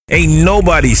Ain't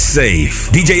nobody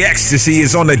safe. DJ Ecstasy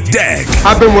is on the deck.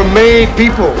 I've been with made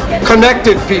people,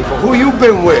 connected people. Who you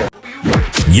been with?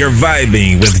 You're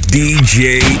vibing with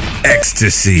DJ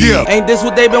Ecstasy. Yeah. Ain't this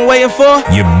what they been waiting for?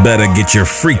 You better get your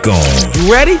freak on. You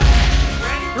ready?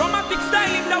 Romantic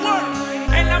style in the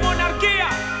world. En la monarquía.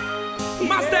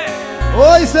 Master.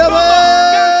 Hoy se ve.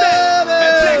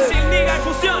 El flexing, nigga, en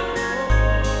fusión.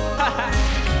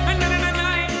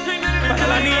 Para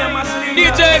la niña más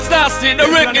linda. DJ Ecstasy, the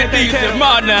wicked DJ,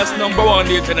 madness #1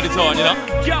 DJ in the town, you know.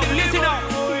 Yo, listen up.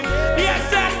 Yes,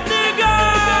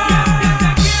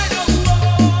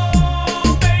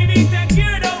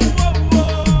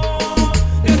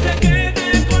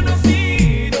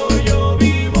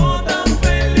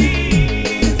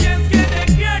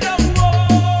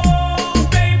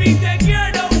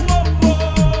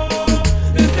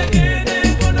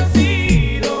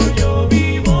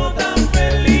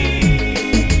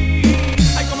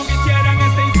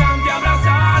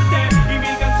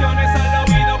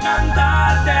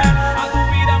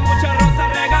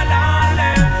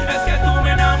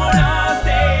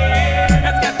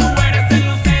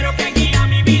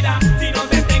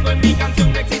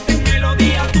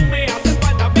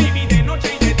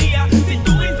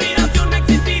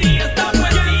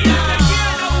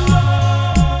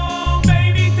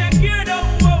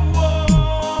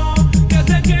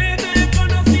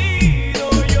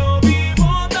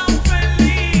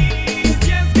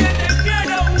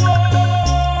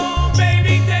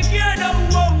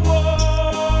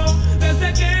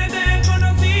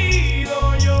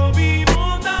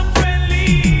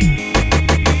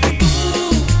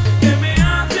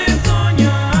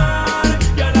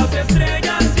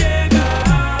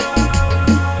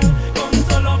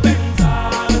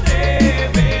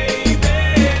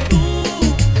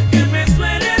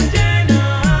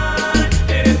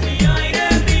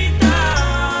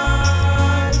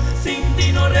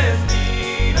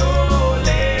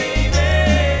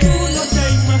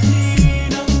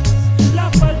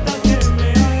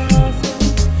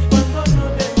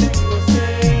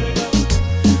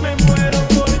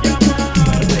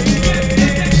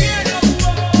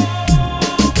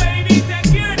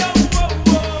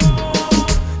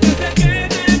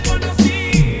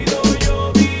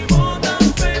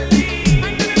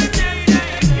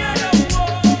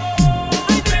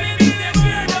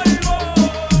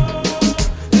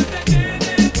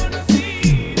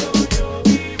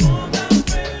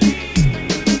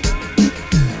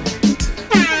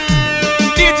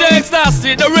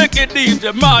 The wicked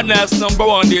DJ, madness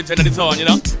 #1 DJ in the town, you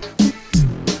know.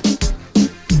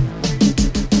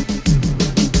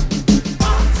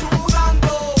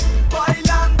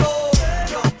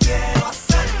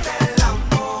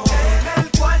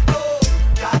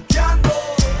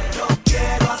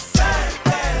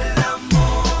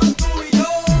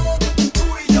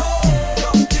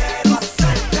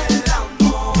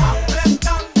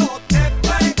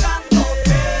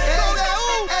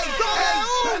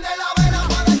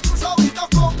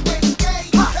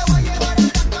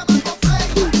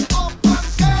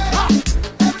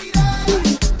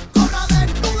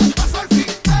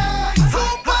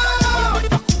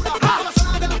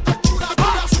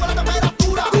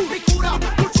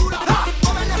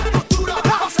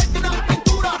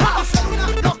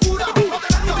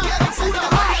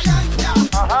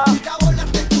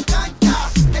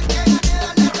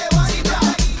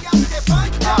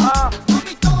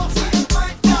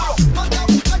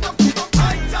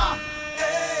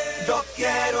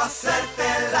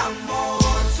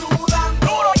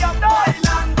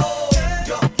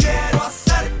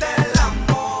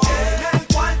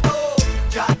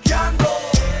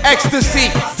 Ecstasy,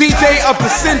 DJ of the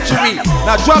century.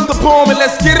 Now drop the poem and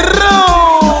let's get it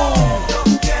on.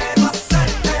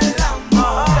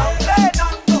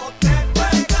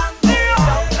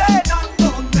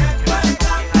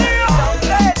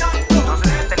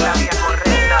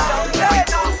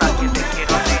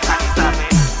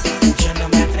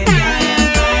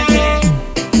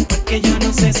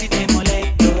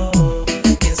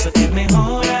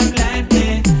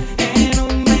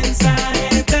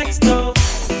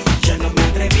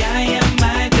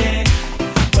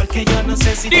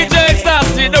 DJ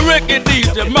Ecstasy, the wicked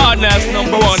DJ, madness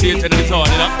 #1 DJ in the town,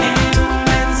 you know.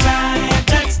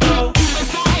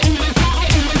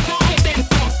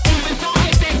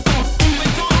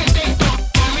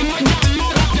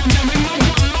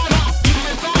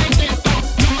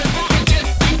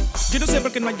 Yo no sé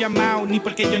por qué no has llamado, ni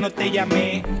por qué yo no te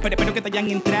llamé, pero espero que te hayan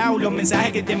entrado los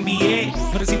mensajes que te envié.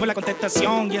 No recibo la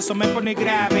contestación y eso me pone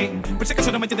grave. Por si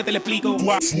acaso no me entiendes te lo explico.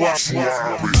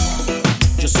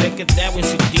 Yo sé que debo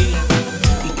insistir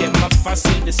y que es más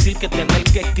fácil decir que tener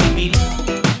que escribir.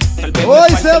 Tal vez Hoy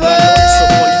me se falte ve. por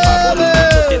favor, cuando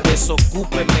te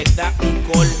desocupe me da un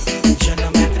call. Yo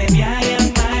no me atreví a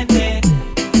llamarte,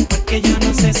 porque yo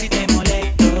no sé si te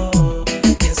molesto.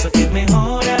 Pienso que es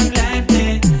mejor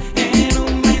hablarte en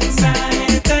un mensaje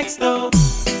de texto.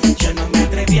 Yo no me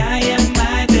atreví a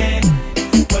llamarte,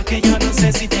 porque yo no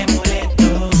sé si te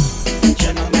molesto.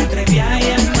 Yo no me atreví a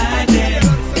llamarte,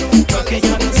 porque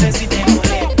yo no sé si te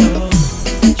molesto.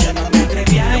 Yo no me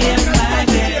atreví a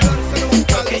llamarte,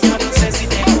 porque yo no sé si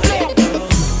te molesto.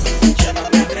 Yo no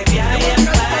me atreví a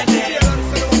llamarte,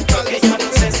 porque yo no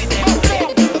sé si te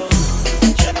molesto.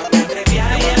 Yo no me atreví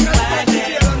a llamarte,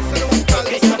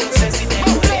 porque yo no sé si te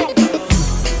molesto.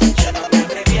 Yo no me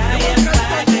atreví a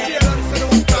llamarte,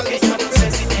 porque yo no sé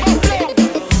si te molesto.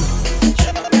 Yo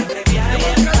no me atreví a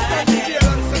llamarte,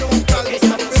 porque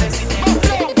yo no sé si te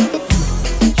molesto.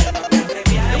 Yo no me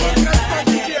atreví a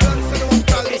llamarte,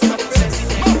 porque yo no sé si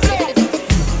te molesto.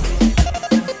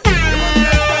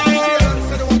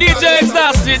 DJ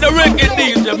Ecstasy, the record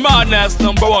DJ, madness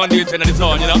number one DJ in the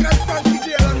town, you know.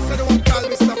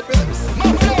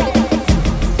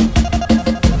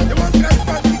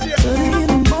 Early in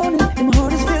the morning, and my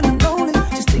heart is feeling lonely.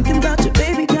 Just thinking about your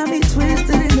baby got me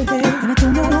twisted in the bed. And I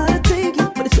don't know how to take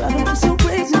it, but it's driving me so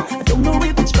crazy. I don't know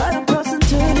if it's right, I'm tossing,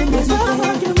 turning. It's 5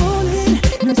 o'clock in the morning,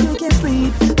 and I still can't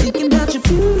sleep. Thinking about your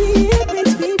beauty, it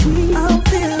makes me weak. I'm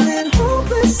feeling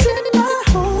hopeless in my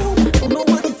home. Don't know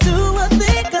what to do, I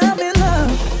think I'm in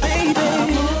love, baby.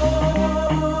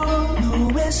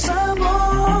 No, it's amor.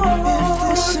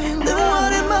 Then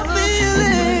what am I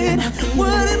feeling?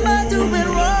 What am I doing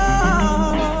wrong?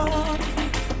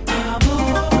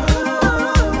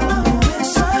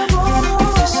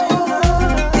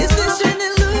 Is this an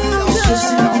illusion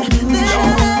that I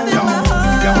have in my heart?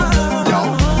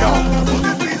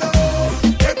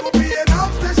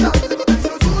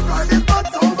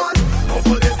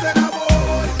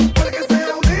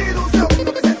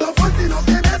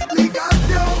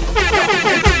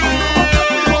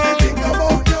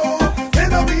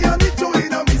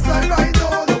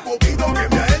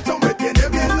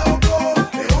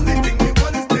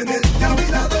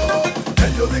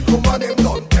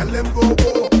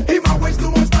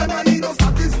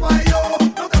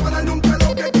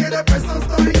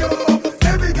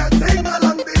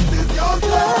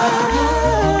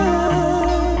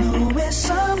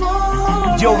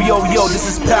 Yo, this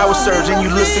is Power Surge, and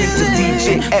you're listening to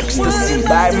DJ Ecstasy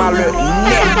by my little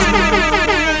net.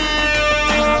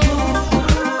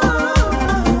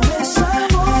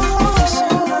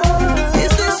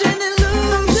 Is this an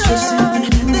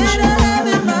illusion that I have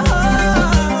in my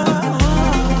heart?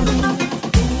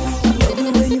 I love the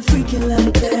way you freak it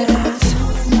like that.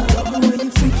 I love the way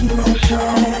you freak it like that.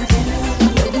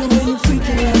 I love the way you freak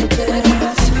it like that.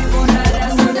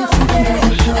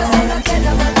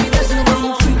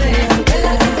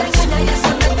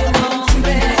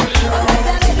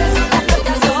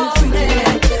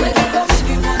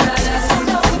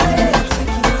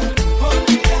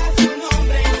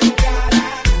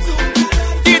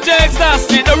 DJ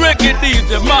Ecstasy, the record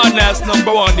DJ, madness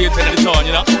number one DJ in the town,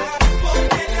 you know.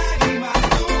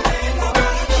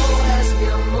 Mi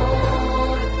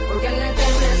amor, porque le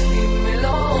temes,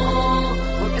 dímelo.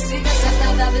 Porque sigues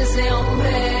atada de ese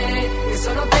hombre que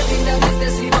solo te brinda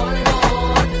tristeza y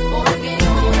dolor. Porque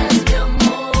lloras, mi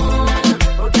amor,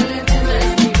 porque le temes,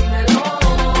 dímelo.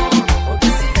 Porque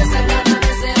sigues atada de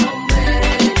ese hombre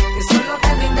que solo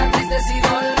te brinda tristeza y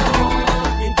dolor.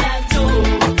 Mientras yo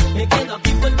me quedo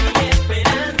aquí por ti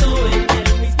esperando en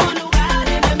el mismo lugar,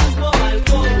 en el mismo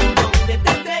balcón donde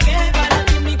te entregué para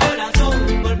ti mi corazón.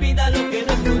 Olvida lo que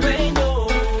no es tu dueño,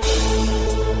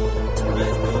 no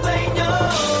es tu dueño,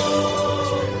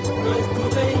 no es tu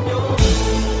dueño, no es tu dueño,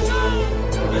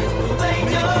 no es tu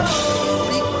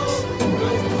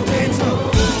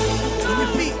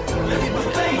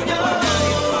dueño,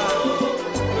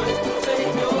 no es tu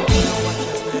dueño,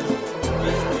 no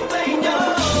es tu dueño, no es tu dueño.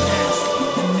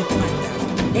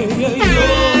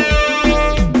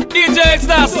 DJ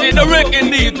Ecstasy, the record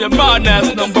DJ,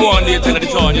 madness number one DJ in the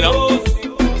town, you know.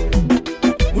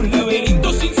 Un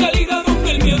laberinto sin salida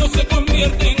donde el miedo se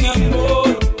convierte en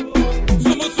amor.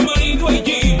 Somos su marido,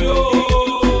 ella y yo.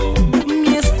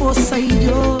 Mi esposa y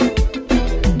yo,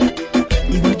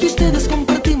 igual que ustedes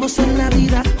compartimos en la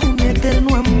vida un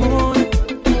eterno amor.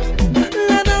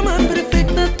 La dama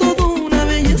perfecta, toda una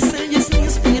belleza, ella es mi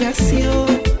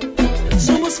inspiración.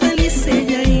 Somos felices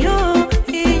ella y yo,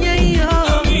 ella y yo.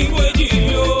 Amigo, ella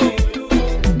y yo.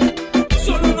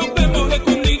 Solo nos vemos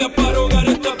escondidas para hogar.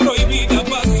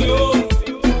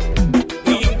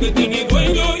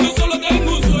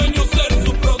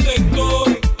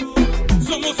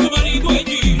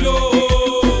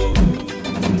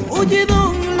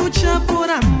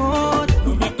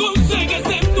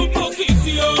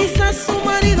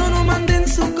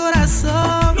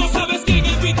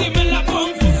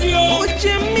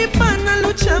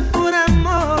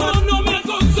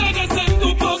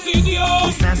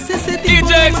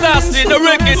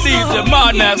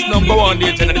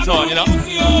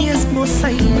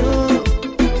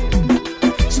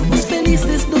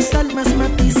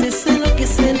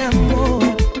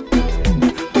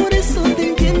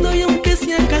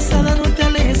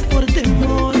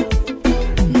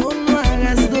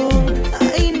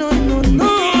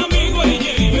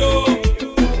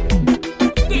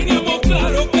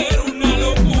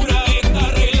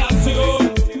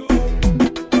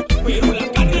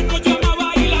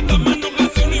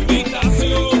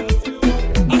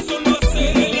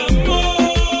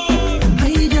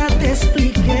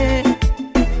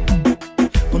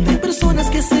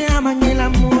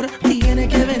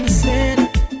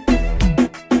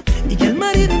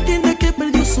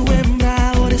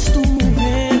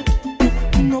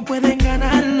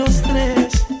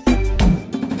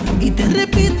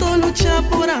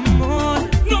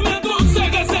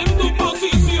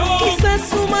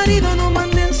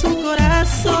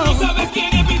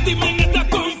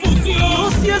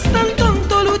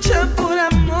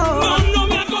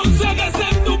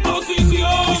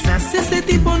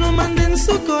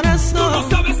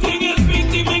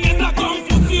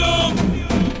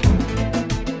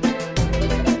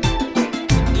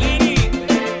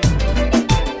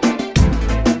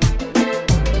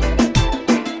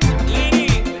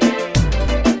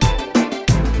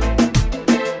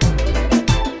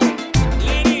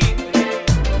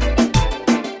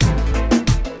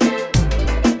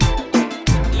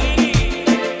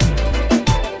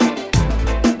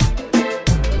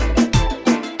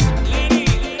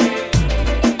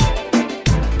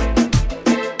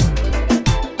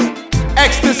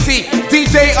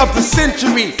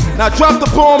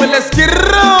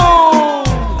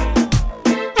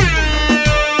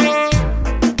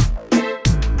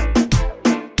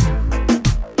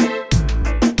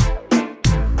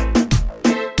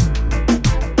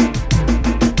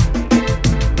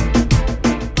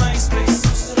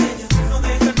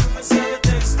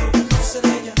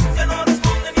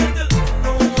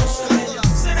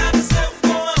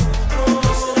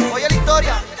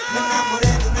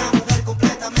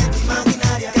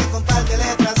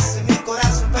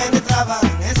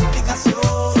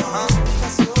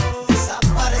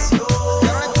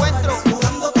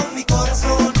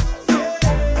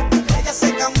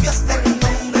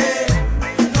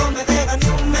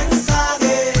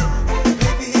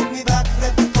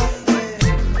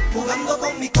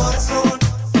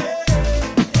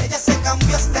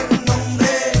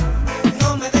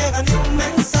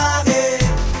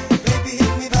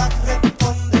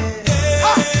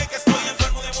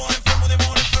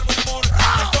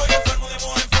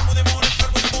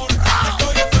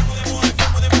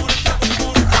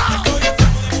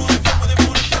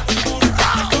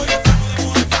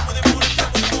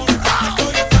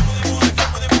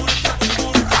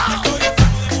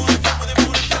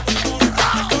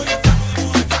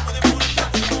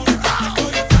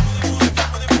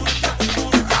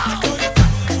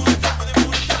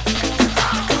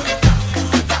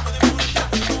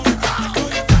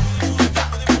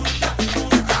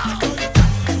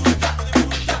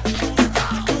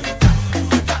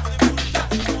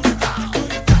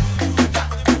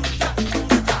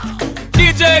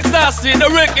 DJ Ecstasy, the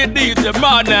record DJ,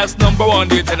 madness number one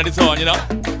DJ in the town, you know.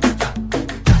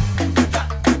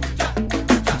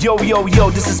 Yo,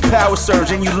 this is Power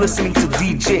Surge and you're listening to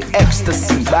DJ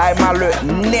Ecstasy by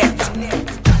Malheur.net.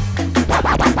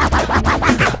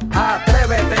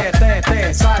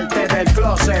 Atrévete, salte del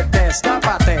closet,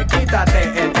 destápate, quítate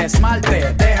el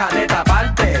esmalte, deja de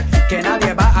taparte, que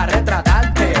nadie va a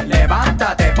retratarte.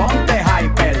 Levántate, ponte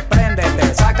hyper,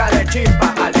 préndete, sácale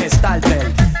chispa al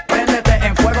starter. Préndete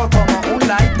en fuego como un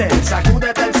lighter,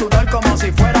 sacúdete el sudor como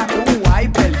si fuera un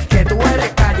wiper. Que tú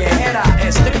eres callejera,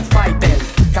 street fighter.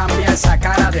 Cambia esa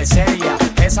cara de seria,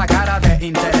 esa cara de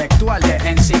intelectual, de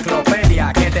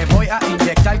enciclopedia, que te voy a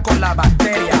inyectar con la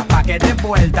bacteria, pa' que te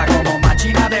vuelta como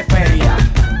machina de feria.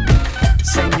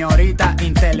 Señorita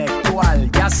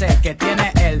intelectual, ya sé que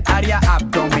tiene el área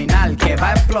abdominal que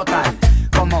va a explotar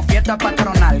como fiesta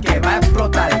patronal, que va a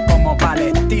explotar como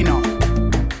palestino.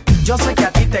 Yo sé que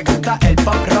a ti te gusta el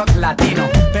pop rock latino,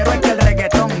 pero es que el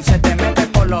reggaetón se te mete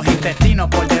por los intestinos,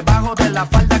 por debajo de la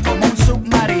falda como un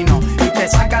submarino, y te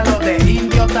saca lo de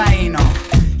indio taíno.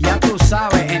 Ya tú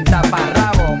sabes, en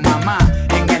taparrabo, mamá,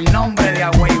 en el nombre de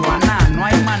Agüeyuaná, no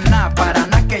hay más nada, para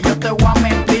nada que yo te voy a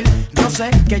mentir. Yo sé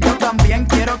que yo también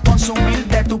quiero consumir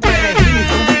de tu perejil, y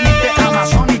tú viniste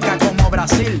amazónica como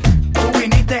Brasil, tú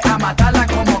viniste a matarla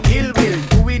como Kill Bill,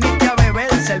 tú viniste a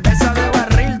beber cerveza de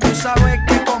barril, tú sabes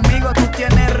que conmigo tú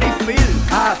tienes refill.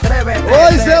 Atrévete,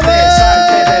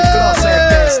 salte del closet,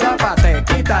 destápate,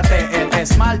 quítate el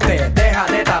esmalte. desmalte, deja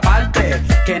de taparte,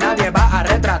 que nadie va a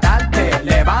retratarte.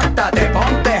 Levántate,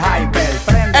 ponte hyper,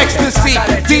 prende. Ecstasy,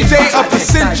 DJ of the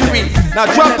century. Now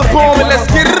drop the bomb and let's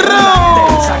get it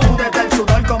on. Sacúdete el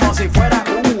sudor como si fuera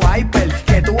un wiper,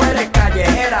 que tú eres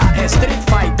callejera, street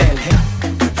fighter.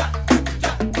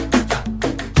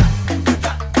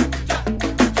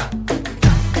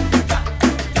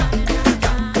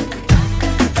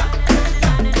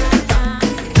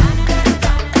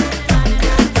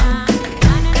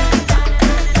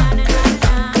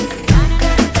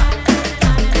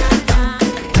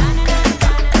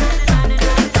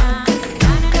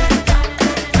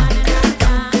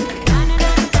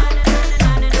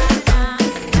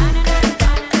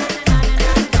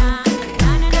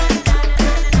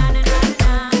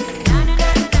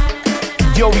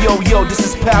 Yo, this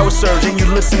is Power Surge and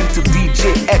you're listening to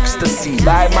DJ Ecstasy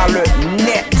by Malheur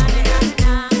Net.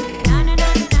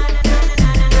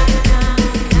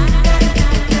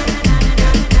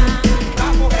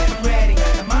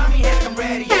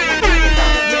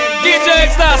 DJ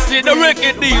Ecstasy, the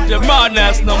wicked DJ,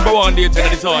 madness #1 DJ in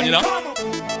the town, you know.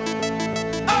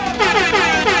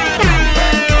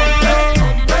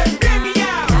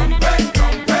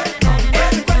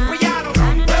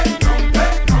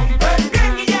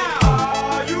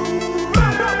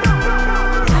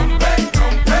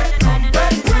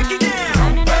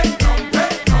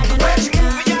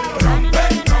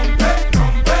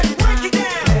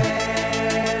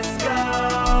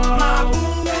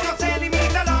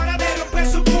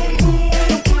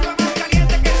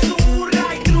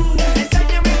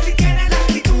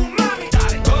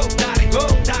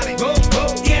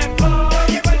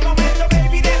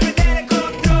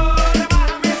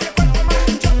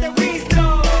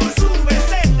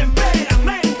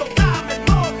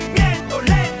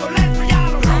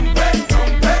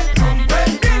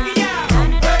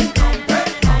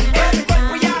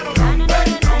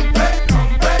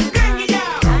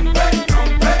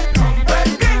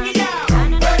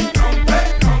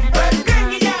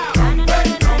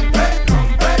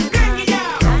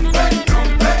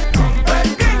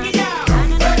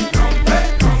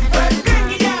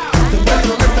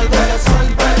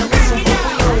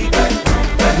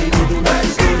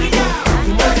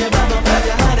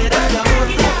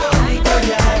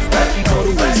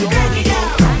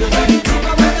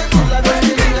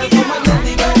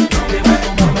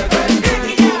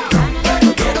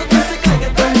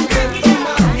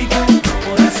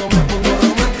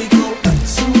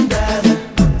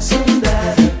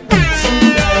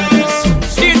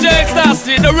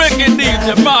 The wicked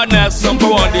DJ, madness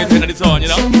 #1 DJ in the town, you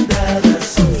know.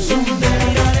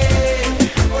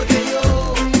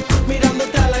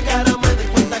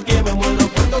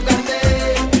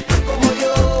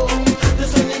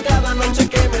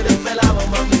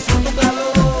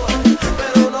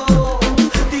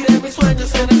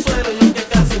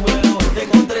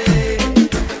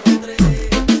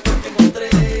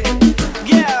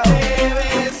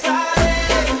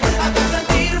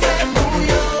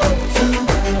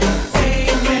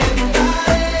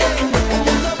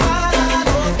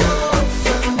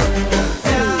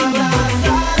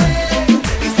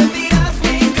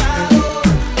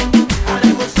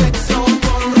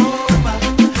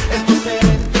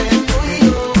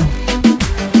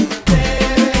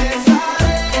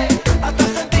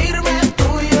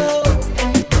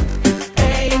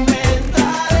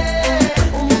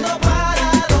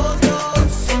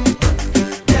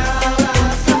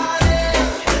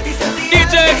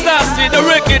 The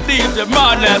wicked DJ,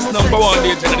 madness #1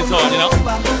 DJ in the town, you know.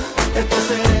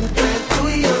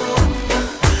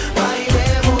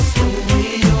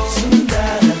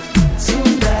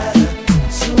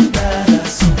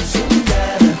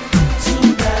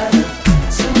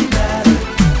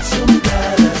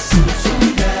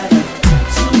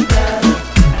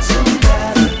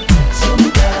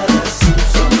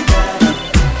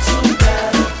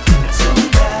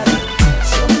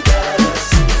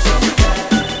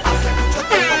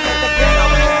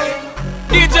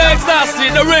 Ecstasy,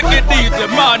 the wicked DJ,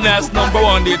 madness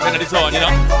 #1 DJ in the town, you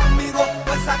know.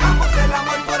 Pues hagamos el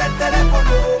amor por el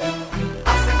teléfono.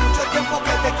 Hace mucho tiempo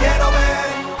que te quiero ver.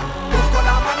 Busco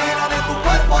la manera de tu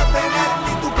cuerpo tener.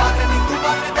 Ni tu padre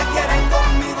te quieren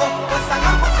conmigo. Pues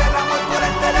hagamos el amor por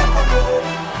el teléfono.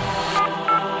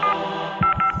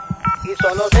 Y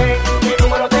solo sé mi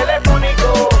número telefónico.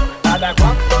 Cada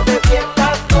cuando te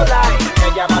sientas sola y me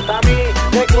llamas a mí,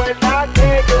 recuerda que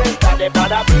yo estaré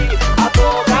para ti a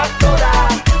todas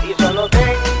horas. Y solo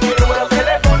ten mi número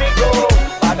telefónico.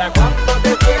 Para cuando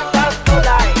te sientas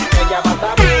sola y me llamas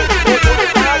a mí,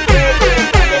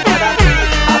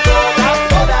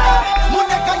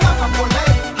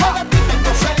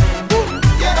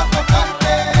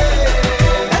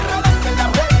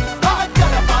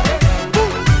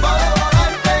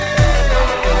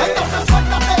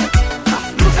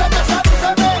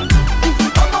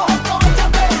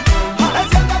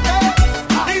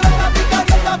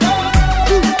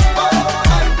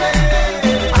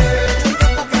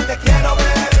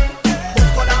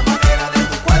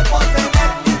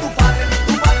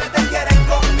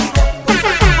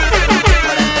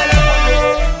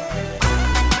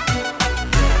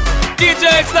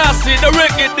 Ecstasy, the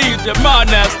wicked DJ,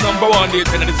 Madness #1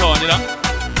 DJ in the town, you know.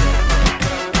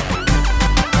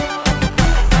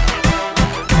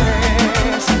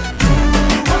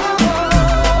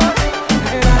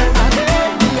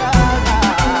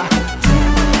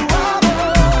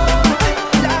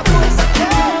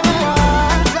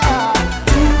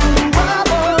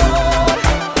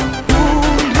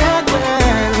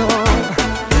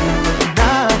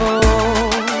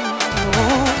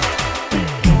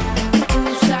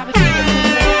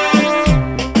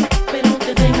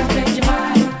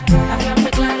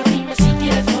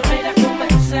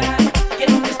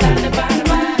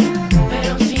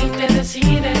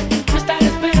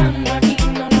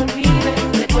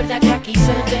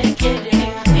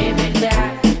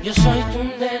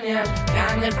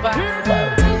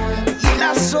 Y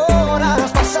las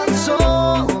horas pasan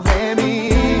sobre mí,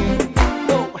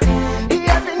 y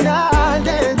al final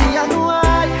del día no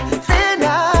hay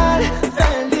final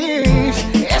feliz.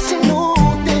 Es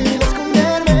inútil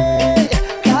esconderme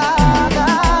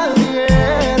cada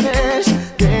viernes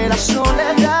de la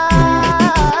soledad.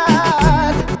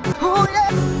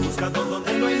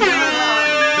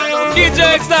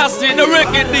 DJ Ecstasy, the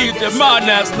wicked DJ,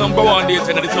 Madness #1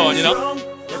 DJ in the town, you know.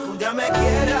 Ya me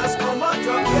quieras como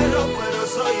yo quiero, pero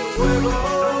soy un juego.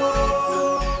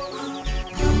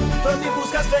 Tú en mí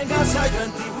buscas venganza, yo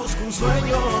en ti busco un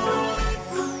sueño.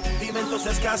 Dime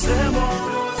entonces qué hacemos.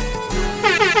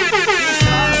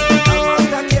 Quizás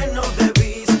amaste a quien no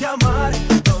debiste amar.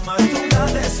 Tomaste una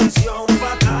decisión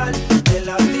fatal. Te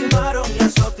lastimaron y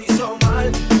eso te hizo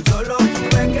mal. Yo lo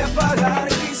tuve que pagar.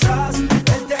 Quizás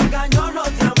él te engañó, no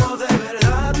te amó de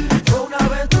verdad. Fue una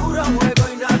aventura, un juego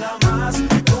y nada más.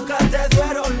 Te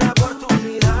dieron la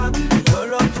oportunidad, yo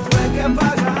lo tuve que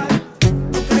pagar.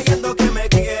 Tú creyendo que me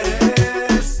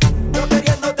quieres, yo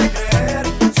queriéndote creer.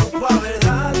 Supo a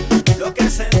verdad lo que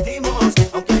sentimos,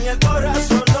 aunque en el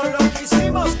corazón no lo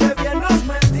quisimos. Que bien nos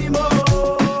mentimos.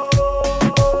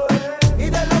 Y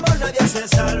del amor nadie se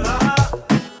salva,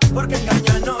 porque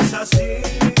engañarnos así.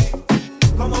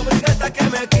 Como brigata que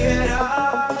me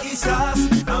quiera. Quizás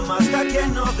amaste a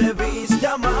quien no debiste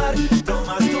amar.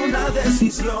 Tomaste una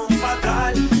decisión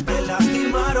fatal. Te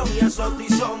lastimaron y eso te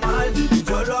hizo mal.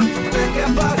 Yo lo tuve que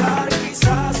pagar.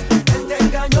 Quizás él te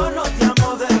engañó, no te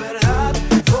amó de verdad.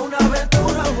 Fue una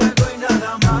aventura, un juego y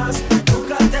nada más.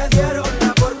 Nunca te dieron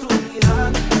la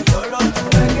oportunidad. Yo lo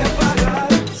tuve que pagar.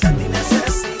 Sentí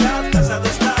necesidad, cansado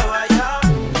estaba ya.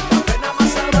 La pena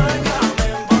más amarga me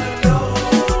envolvió.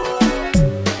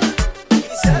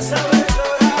 Quise saber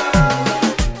llorar.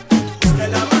 Busqué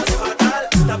la más fatal,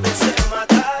 esta pensé en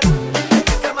matar.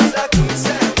 Que más la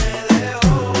quise me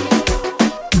dejó.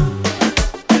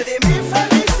 Perdí mi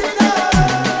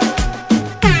felicidad.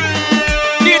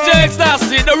 DJ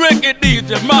Ecstasy, the wicked DJ,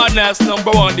 Madness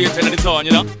 #1 DJ in the town,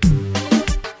 you know.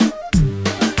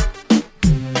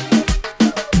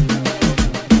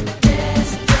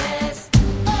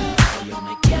 Yo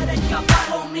me quiero escapar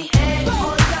con mi ex.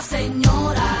 Oiga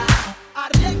señora,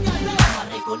 arriesgate. Vamos a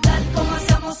recordar cómo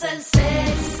hacemos el sex.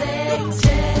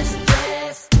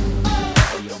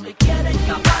 Yo me quiero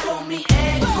escapar con mi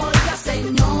ex. Oiga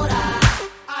señora,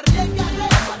 arriesgate.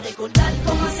 Vamos a recordar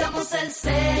cómo hacemos el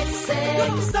sex.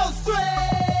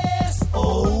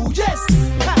 Oh yes.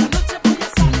 Cada noche voy a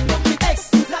salir con mi ex.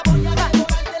 La voy a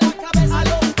devorar de la cabeza a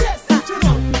los pies. You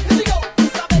know, digo,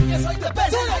 sabes que soy de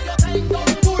best. Yo tengo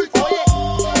un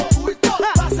bulto,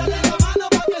 pásale la mano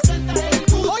pa' que sientas el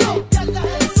gusto. Pierdas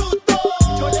el susto.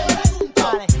 Yo le pregunto,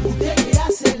 ¿usted qué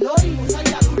hace hoy? Soy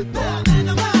adulto.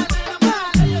 Menos mal,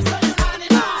 yo soy un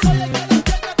animal. Soy el que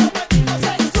despierta tu apetito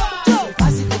sexual. Soy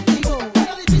fácil contigo,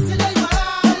 pero difícil de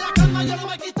igualar. En la cama yo no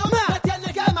me quito más, me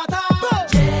tienes que matar.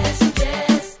 Yes.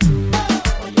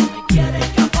 Hoy yo me quiero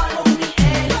escapar con mi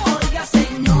ex. Oiga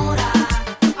señora,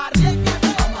 arriesgate.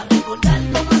 Vamos a recordar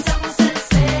cómo hacemos el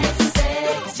sex.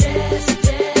 Yes.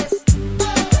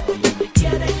 Hoy yo me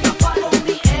quiero escapar con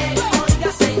mi ex.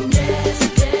 Oiga señor,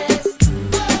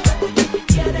 hoy yo me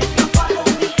quiero escapar con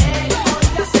mi ex. Oiga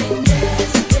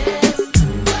señor,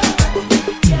 hoy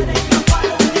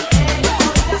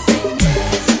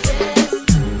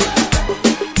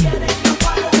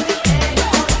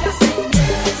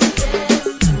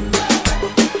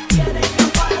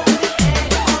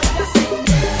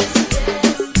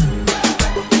me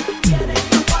quiero escapar con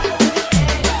mi ex.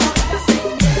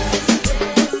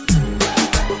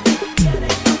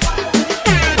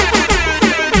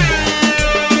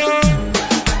 Oiga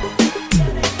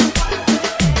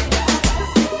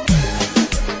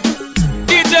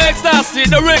DJ Ecstasy,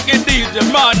 the wicked DJ,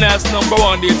 Madness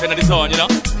 #1 DJ in the town, you know.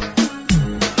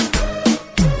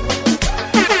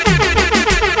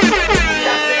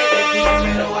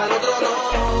 Pero al otro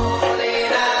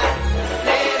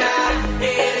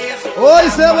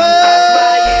se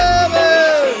mueve.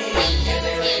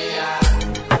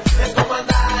 Es como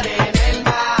andar en el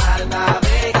mar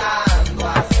navegando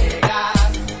a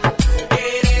ciegas.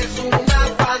 Eres una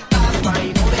fantasma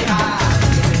y no dejas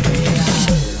que me veas.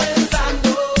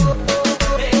 Pensando,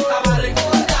 estaba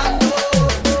recordando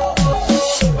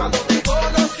cuando te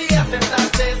conocí,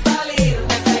 aceptaste salir,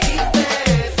 me seguiste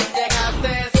y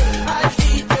llegaste al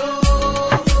sitio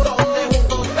donde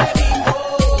juntos bebimos.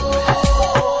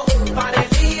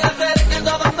 Parecía ser que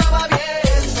todo estaba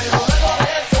bien, pero luego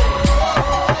de eso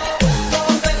no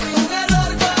sé si un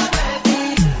error cometí.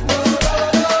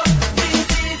 No, sí,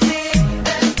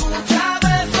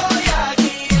 escúchame, estoy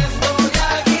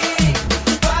aquí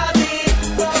para ti.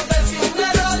 No sé si un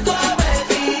error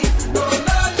cometí. No,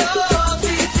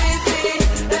 sí,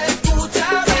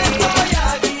 escúchame, estoy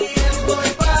aquí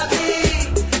para ti.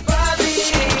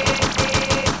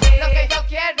 Lo que yo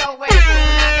quiero es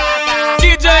una casa.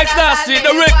 DJ Ecstasy,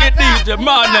 the wicked DJ,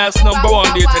 madness number one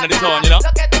DJ in the town, you know.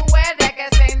 Lo que tú eres que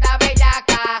senda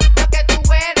bellaca. Lo que tú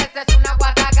eres es una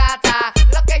guata gata.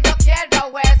 Lo que yo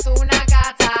quiero es una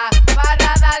gata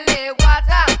para darle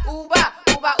guata, uva,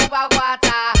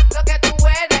 guata. Lo que tú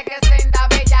eres que senda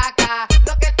bellaca.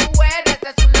 Lo que tú eres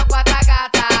es una guata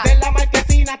gata. De la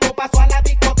marquesina tú pasó a la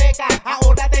discoteca.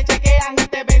 Ahora te chequean y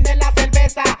te venden la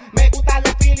cerveza. Me gustan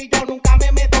los filis, yo nunca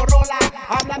me meto rola.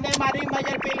 Hablan de marisma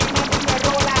y el fili no me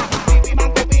rola. Pipi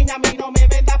manco piña, a mí no me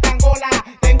venda pangola.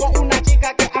 Tengo una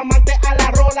chica que amante a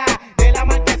la rola. De la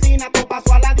marquesina tú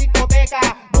pasó a la discoteca.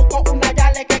 Busco una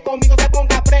yale que conmigo se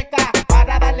ponga fresca.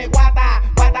 Para darle guata,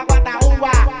 guata,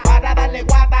 uva. Para darle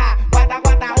guata, guata,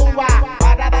 uva.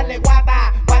 Para darle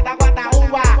guata, guata,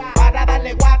 uva. Para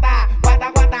darle guata,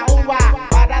 guata, uva.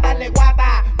 Para darle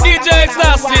guata. DJ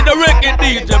Ecstasy, the wicked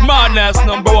DJ, madness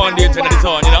number one DJ in the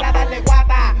town, you know. Para darle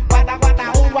guata, guata,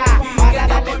 uva. Para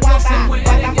darle guata,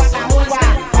 guata, uva.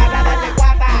 Para darle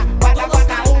guata, guata,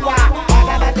 uva.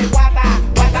 Para darle guata,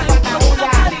 guata,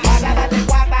 uva. Para darle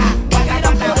guata, guata, uva. Para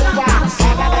darle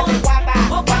guata,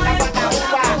 guata,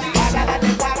 uva. Para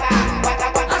darle guata, guata,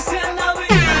 Así es la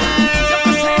vida,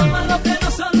 siempre se llama lo que no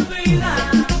se olvida.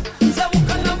 Se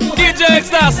buscan la mujer. DJ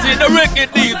Ecstasy, the wicked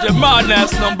DJ,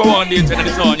 madness number one DJ in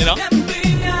the town, you know.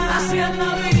 Así es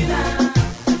la vida,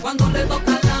 cuando le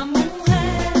toca a la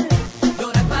mujer,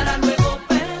 llorar para luego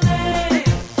perder,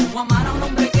 o amar a un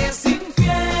hombre que es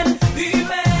infiel,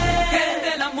 dime que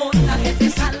del amor nadie te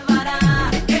salvará,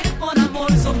 que por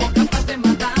amor somos capaces de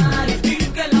matar, y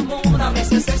que el amor a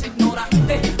veces es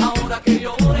ignorante, ahora que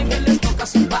lloren que les toca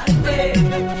su parte,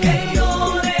 que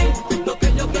lloren, lo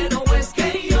que yo quiero es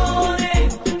que lloren,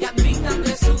 que admitan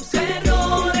de sus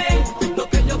errores, lo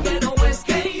que yo quiero es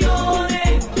que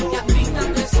lloren, que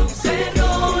admitan de sus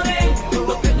errores,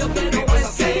 lo que yo quiero es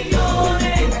que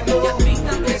lloren, que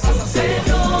admitan de sus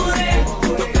errores,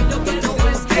 lo que yo quiero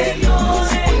es que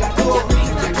lloren, que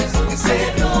admitan de sus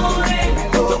errores,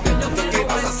 lo que yo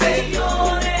quiero es que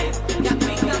lloren, que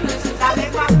admitan de sus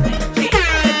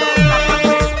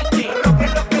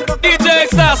DJ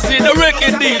Ecstasy, the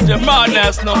wicked DJ,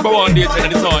 madness number one DJ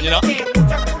in the town, you know.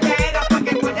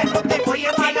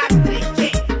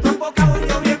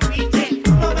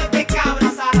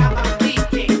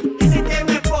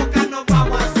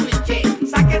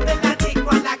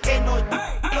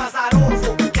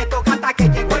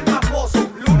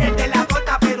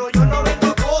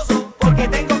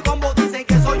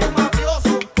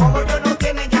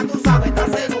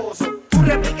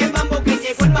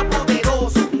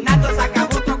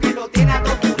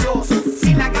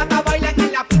 Si la gata baila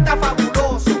en la pista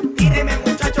fabuloso, tíreme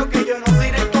muchacho que yo no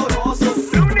soy rectoroso.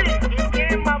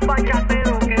 ¿Quién más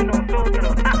bachatero que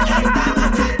nosotros? Esta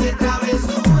noche de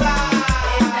travesura,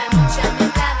 Esta noche me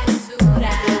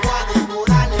travesura. te voy a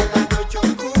devorar en la noche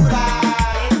oscura.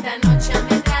 Esta noche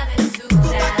me Tú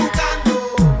travesura. estás buscando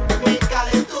mi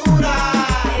calentura,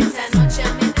 Esta noche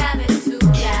me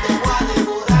travesura. te voy a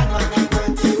devorar, no tengo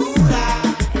hechura.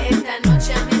 Esta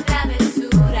noche me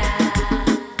travesura.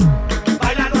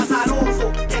 Bailalo azaroso,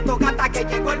 que toca hasta que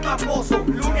llegó el famoso.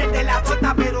 Lunes de la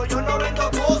torta, pero yo no vendo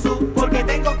gozo. Porque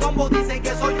tengo combo, dicen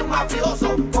que soy un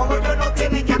mafioso. Como yo no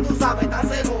tienen, ya tú sabes, tan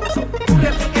celoso. Tú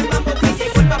replica el mambo que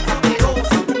llegó el más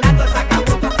poderoso. Dando el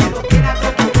sacabuto que lo tiene a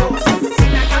todo curioso. Si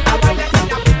la gata baila en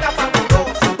la pista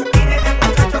fabuloso, miren el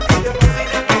muchacho que yo no soy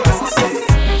de queroso.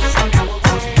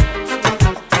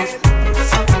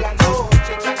 La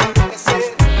noche, chaca, no me sé.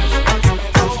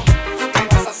 Dímelo, ¿qué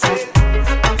vas a hacer?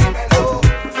 Dímelo,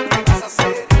 ¿qué vas a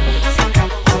hacer? Si me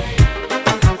hago güey,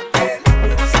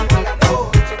 si por la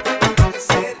noche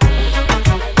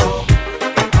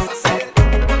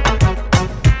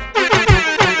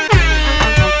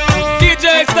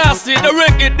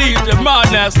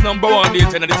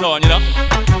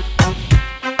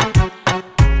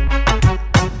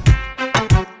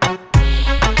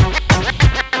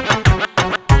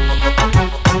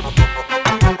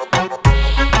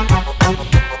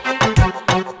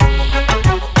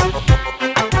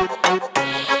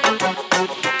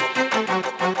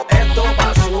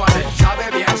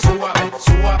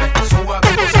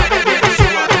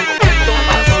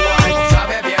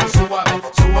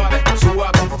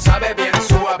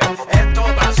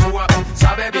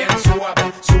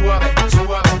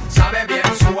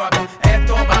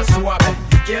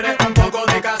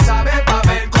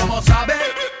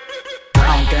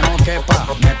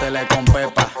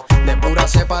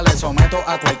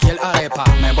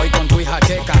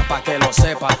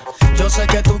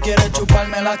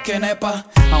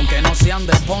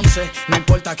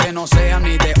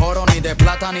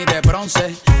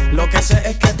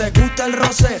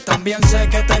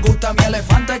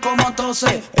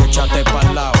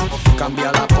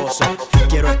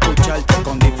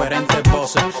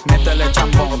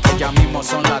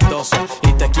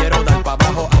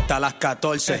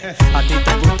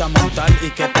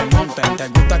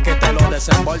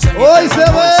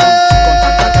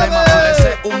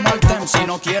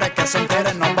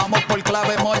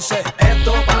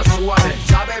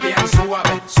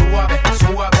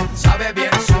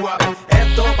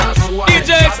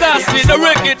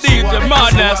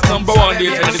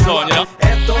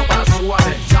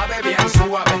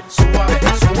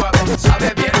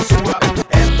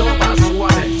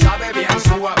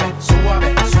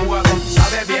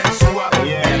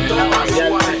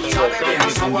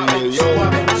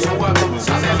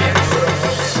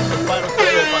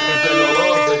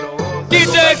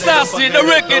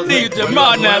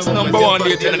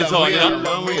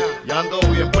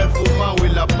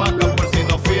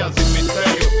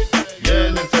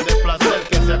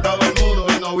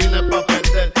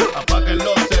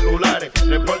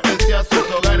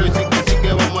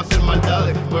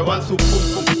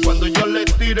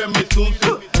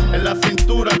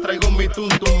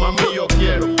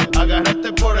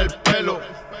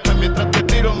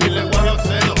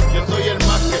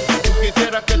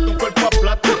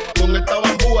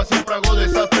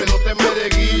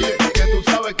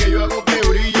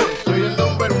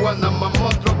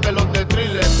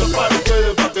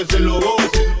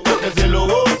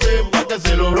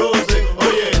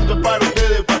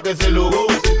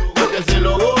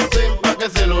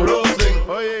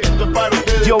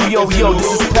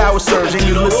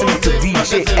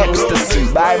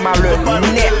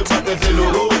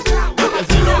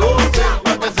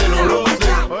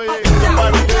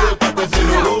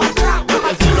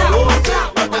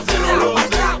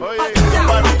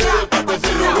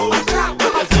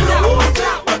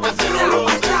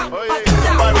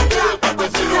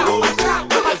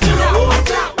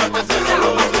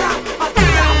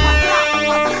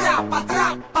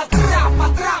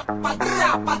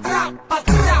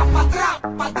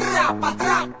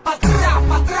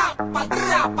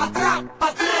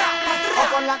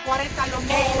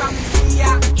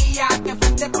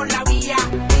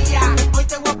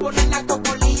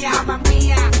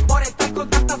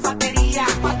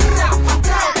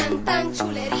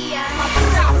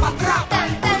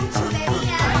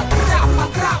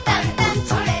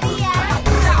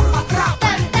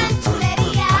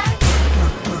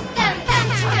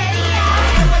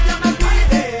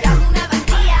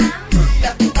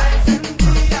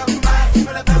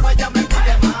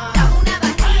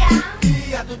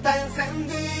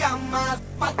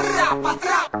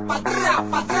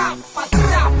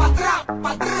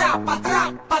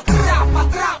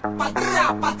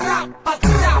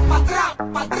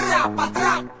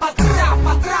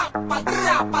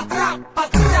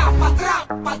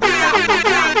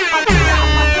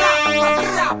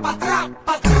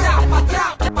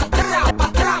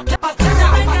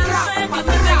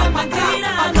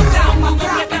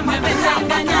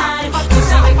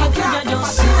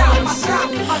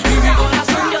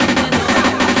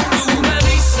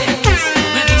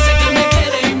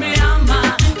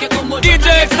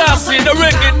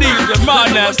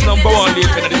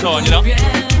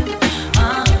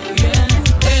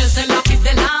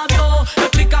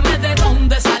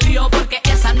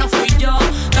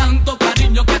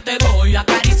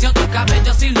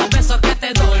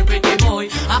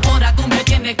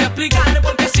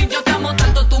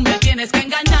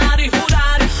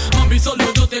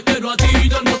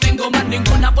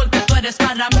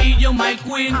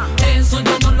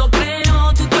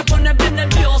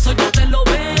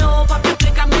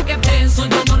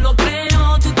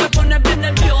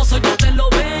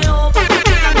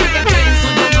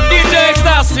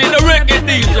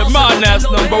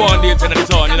Madness #1 DJ in the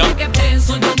town, you know. Que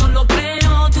pienso, yo no lo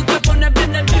creo. Tú te pones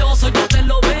bien nervioso, yo te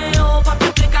lo veo. Papi,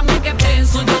 explícame qué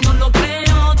pienso, yo no lo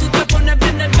creo. Tú te pones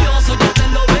bien nervioso, yo te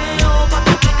lo veo.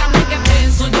 Papi, explícame qué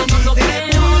pienso, yo no lo creo.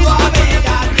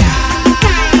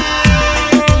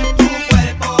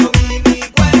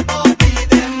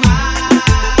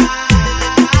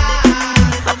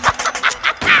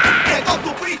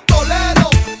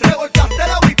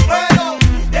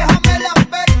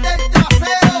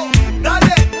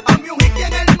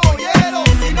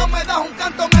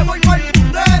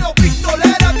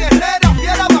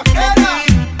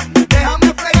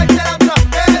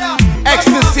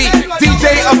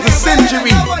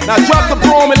 Now drop the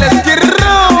broom and let's get it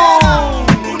on.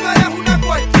 Tú no eres una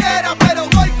cualquiera, pero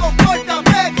voy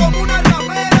compórtame como una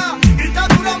ramera. Grita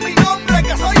duro mi nombre,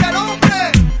 que soy el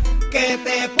hombre que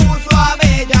te puso a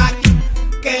Bellaki,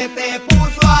 que te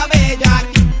puso a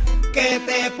Bellaki, que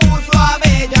te puso a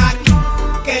Bellaki,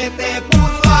 que te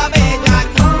puso a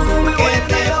Bellaki, que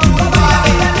te puso a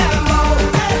Bellaki.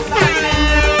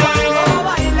 Cuando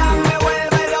bailas me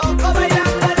vuelve loco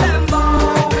bailando el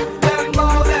dembow,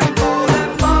 dembow, dembow,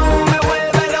 dembow. Me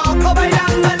vuelve loco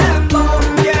bailando el dembow.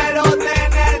 Quiero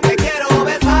tenerte, quiero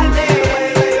besarte. Me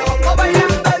vuelve loco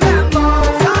bailando el dembow.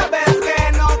 Sabes que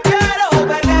no quiero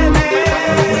perderte. Me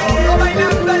vuelve loco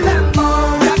bailando el dembow.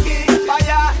 De aquí pa'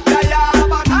 allá, de allá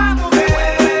pa' acá, mujer. Me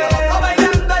vuelve loco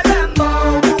bailando el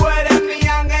dembow. Tú eres mi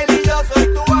ángel y yo soy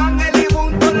tu ángel y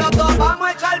juntos los dos vamos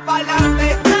a echar pa'lante.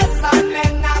 Esa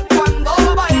nena cuando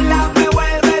baila me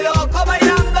vuelve loco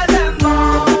bailando el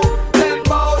dembow,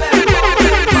 dembow, dembow.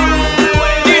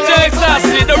 DJ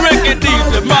Sassy, the reggae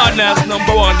DJ, Madness #1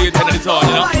 DJ in the town,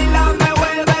 you know. Baila me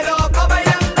vuelve loco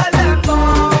bailando el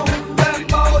dembow,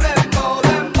 dembow, dembow,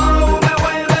 dembow. Me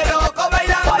vuelve loco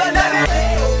bailando el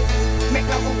dembow. Me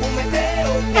clavo un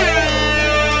fumeteo.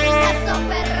 Eso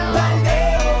perro.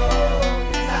 Baldeo.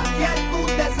 Saciar tus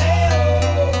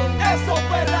deseos. Eso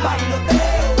perra.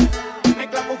 Bailoteo. Me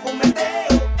clavo un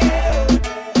fumeteo.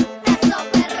 Eso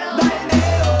perro.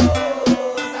 Baldeo.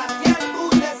 Saciar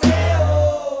tus deseos.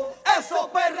 Eso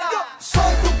perra.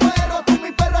 Soy tu perro, tú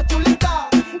mi perra chulita.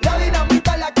 La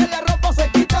dinamita, la que le ropa se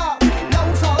quita. La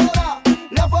abusadora,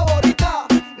 la favorita.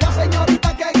 La señorita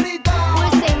que grita.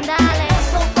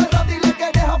 Esos perros, dile que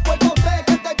deja fuegote.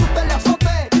 Que te guste el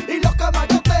azote y los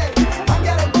camarotes.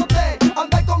 Janguear en bote,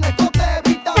 andar con escote.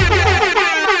 Evita.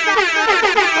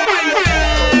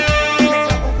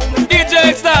 DJ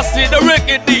Sassy, the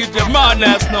reggae DJ,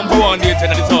 Madness #1 DJ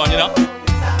in the town, you know.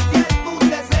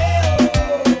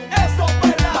 Eso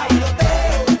perra.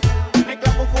 Bailoteo. Me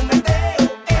clavo un fumeteo.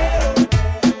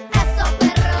 Eso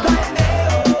perro.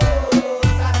 Baldeo.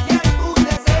 Saciar tus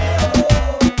deseos.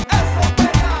 Eso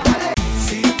perra. Dale.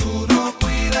 Si tú no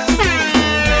cuidas tu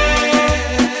mujer,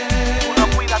 Uno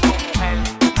cuida a tu mujer,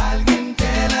 alguien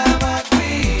te la va a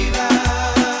cuidar.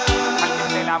 alguien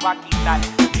te la va a quitar.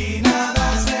 Y nada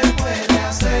se puede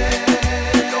hacer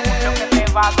Lo mucho que te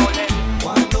va a doler.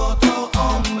 cuando otro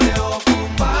hombre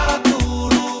ocupa tu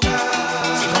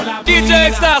lugar.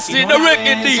 DJ Sassy, the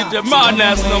reggae DJ,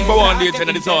 Madness #1 DJ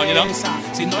in the town, you know.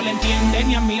 Si no le entiende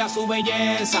ni admira su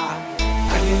belleza,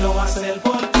 alguien lo va a hacer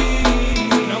por ti.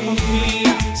 No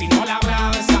confía, si no la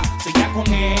abraza, sigue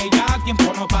con ella,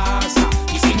 tiempo no pasa.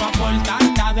 Y si no aporta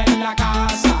nada en la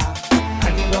casa,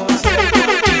 alguien lo va a hacer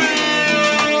por ti.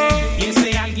 Y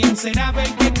ese alguien será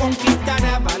el que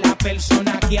conquistará a la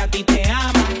persona que a ti te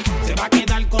ama. Se va a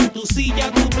quedar con tu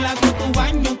silla, tu plato, tu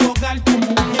baño, tu hogar, tu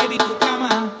mujer y tu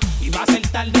cama. Y va a ser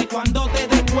tarde cuando te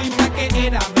des cuenta que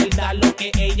era verdad lo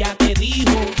que ella te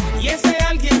dijo. Y ese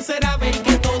alguien será ver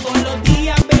que todos los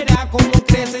días verá cómo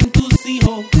crecen tus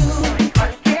hijos.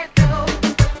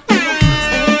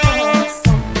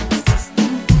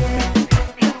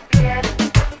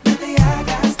 No te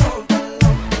hagas todo lo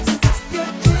que hiciste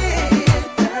ayer,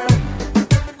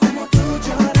 como tú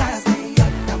lloraste, yo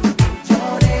también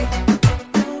lloré.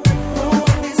 No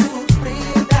te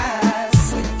sorprendas,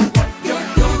 soy igual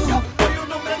que tú. Soy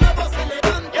un hombre nuevo, se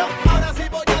levanta. Ahora sí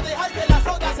voy a dejar que las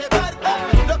olas se partan.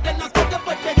 Lo que nos toca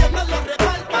porque yo no lo reparto.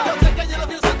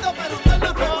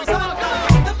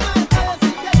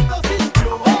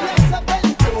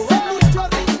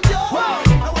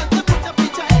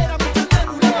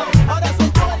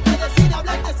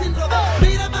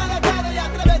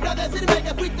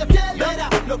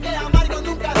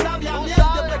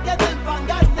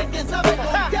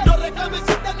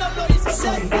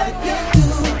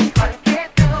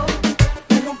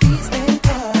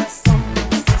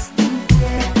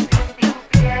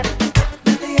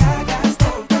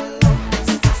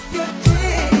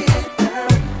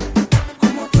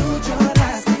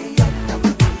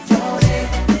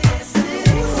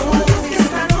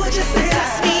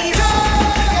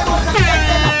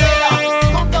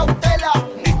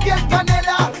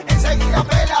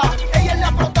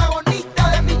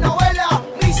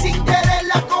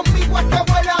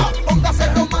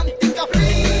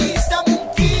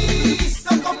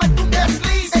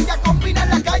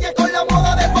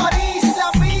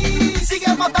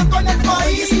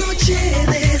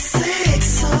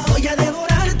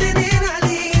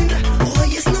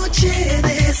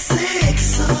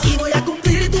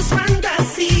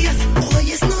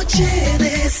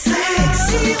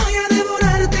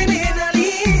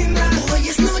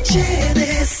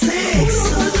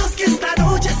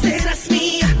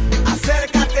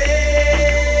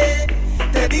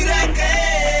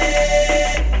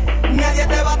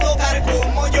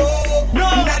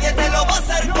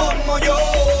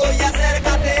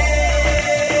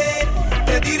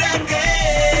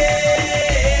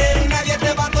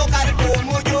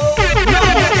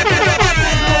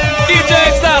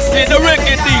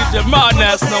 Ricky DJ,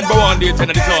 madness number one DJ in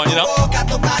the town, you know.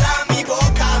 Tocará mi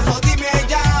boca, so dime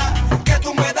ya que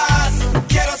tú me das.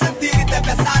 Quiero sentirte,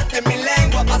 besarte, mi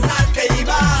lengua, pasarte y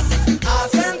vas a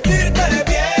sentirte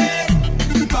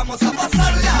bien. Vamos a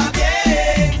pasarla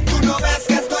bien. Tú no ves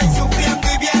que estoy sufriendo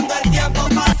y viendo el tiempo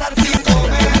pasar sin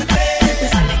comerte.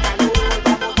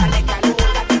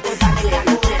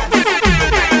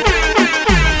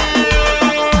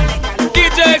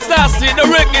 DJ Ecstasy, the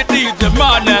Ricky DJ,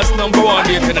 madness number one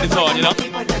DJ in the town, you know.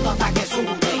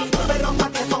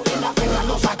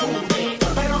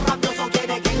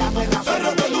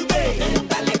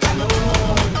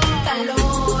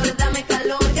 Calor, dame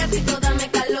calor, gatito, dame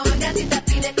calor, gatita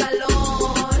pide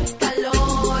calor.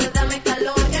 Calor, dame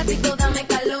calor, gatito, dame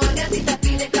calor, gatita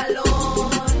pide calor.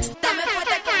 Dame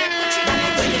fuerte con el cuchillo.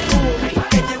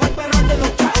 Que llegó el perro de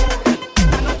los chavos.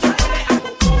 La noche huele a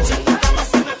cucú. Si tu cama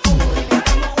se me pudre, le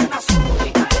damos una suri.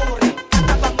 Urri,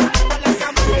 anda vamos a la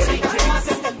cama. Si llama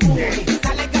hacerte el curry.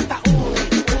 Dale gata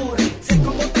urri. Sé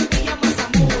cómo te pilla más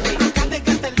amuri. Cande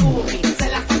gata el urri. Se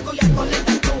la saco y al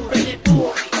coleta turri.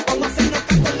 Vamos a hacernos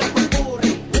canto en los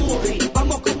urri.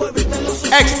 Vamos como evita los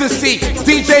Ecstasy,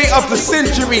 DJ of the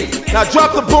century. Now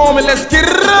drop the bomb and let's get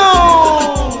it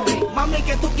on. Mami,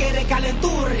 que tú quieres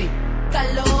calenturri.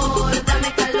 Calor,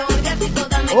 dame calor, gatito,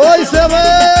 dame Hoy se bebe.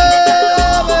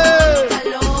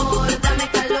 calor, dame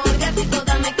calor, gatito,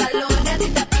 dame calor,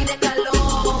 gatita pide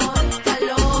calor.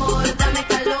 Calor, dame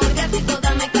calor, gatito,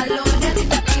 dame calor,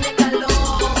 gatita pide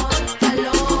calor.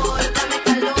 Calor, dame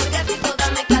calor, gatito,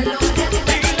 dame calor,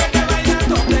 gatita pide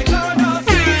calor. Te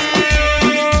conocí,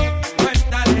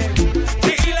 cuéntale,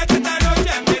 dile que esta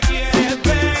noche me quieres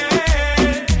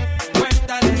ver.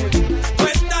 Cuéntale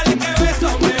que beso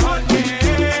mejor que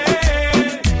él.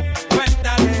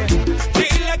 Cuéntale,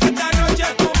 dile que esta noche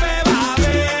tú me vas a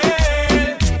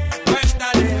ver.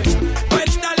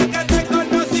 Cuéntale que te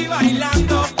conocí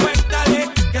bailando. Cuéntale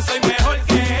que soy mejor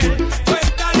que él.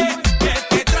 Cuéntale que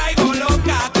te traigo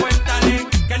loca. Cuéntale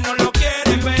que no lo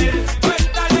quieres ver.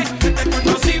 Cuéntale que te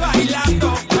conocí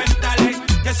bailando. Cuéntale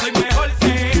que soy mejor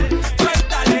que él.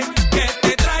 Cuéntale que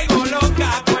te traigo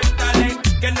loca. Cuéntale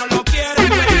que no lo quieres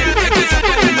ver. Que quizás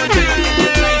fue la noche la que te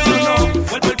traicionó.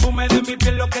 Fue el perfume de mi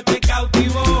piel lo que te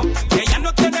cautivó. Que ya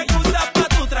no tiene excusa para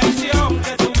tu traición.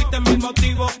 Que tuviste mil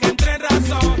motivos que entre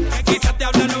razón. Que quizás te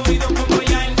hablan oído como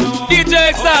ya él no. DJ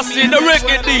Ecstasy, the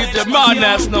Ricky DJ,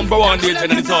 madness number one DJ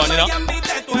in the town, you know.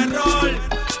 Admite tu error.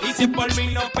 Y si por mí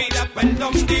no pidas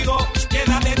perdón, digo,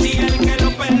 queda de ti el que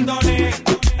lo perdone,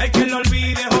 el que lo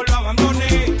olvide o lo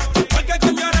abandone. Porque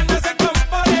con llorar no se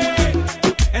compone.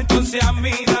 Entonces a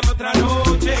mí dame otra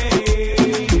noche.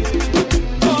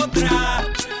 Otra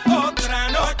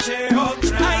noche,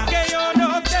 otra. Ay, que yo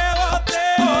no te bote.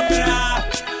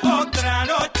 Otra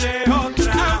noche,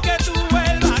 otra. Aunque tú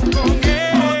vuelvas con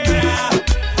él.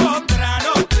 Otra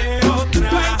noche,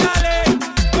 otra.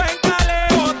 Cuéntale,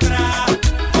 otra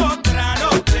noche,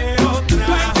 otra.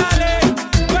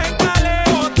 Cuéntale,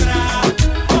 otra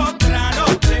noche, otra. Cuéntale, otra noche, otra. Cuéntale,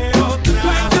 otra noche,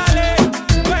 otra.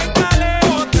 Cuéntale,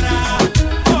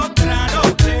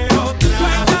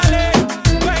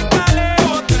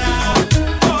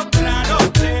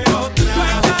 otra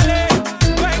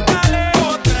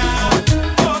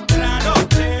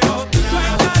noche, otra. Cuéntale, otra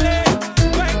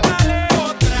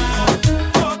noche,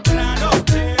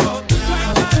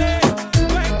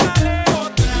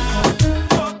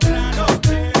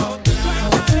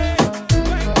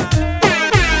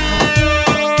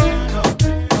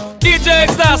 DJ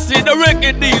Ecstasy, the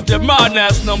Ricky DJ,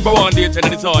 madness number one DJ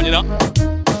in the town, you know.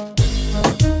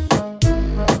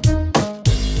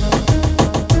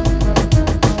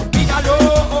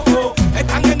 Míralo,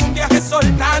 están en un viaje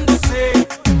soltándose.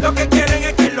 Lo que quieren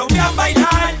es que lo vean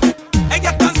bailar.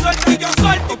 Ella tan suelta y yo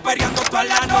suelto, peleando toda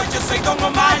la noche. Soy Don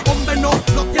Omar. Hombre, no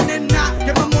tienen nada,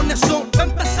 que mamones son. Va a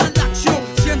empezar la acción,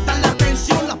 sientan la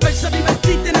tensión. Las veces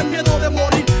divertir, tienen miedo de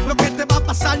morir. Lo que te va a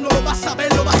pasar no lo vas a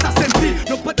ver, lo vas a sentir.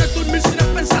 No puedes dormir sin estar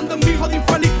pensando en mi hijo de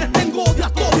infeliz. Les tengo odio a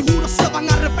todos y juro se van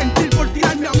a arrepentir por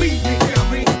tirarme a mí.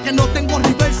 Que no tengo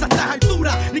reversa a estas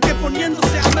alturas, ni que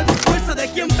poniéndose a medir fuerza de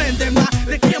quién vende más,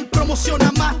 de quién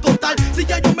promociona más. Total, si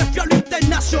ya yo me fui a lo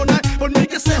internacional, por mí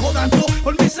que se jodan todos,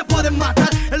 por mí se pueden matar.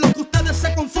 En lo que ustedes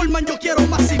se conforman, yo quiero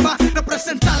más y más.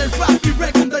 Representar el rap y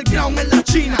reggae underground en la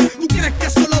China. ¿Tú crees que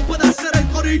solo puede hacer el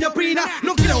corillo Pina?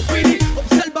 No creo, Pini.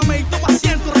 Obsérvame y toma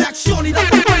asiento, reacción y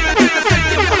date cuenta que este es el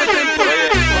tiempo de tiempo.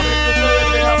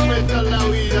 La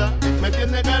vida me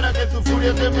tiene cara que su furia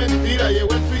es de mentira.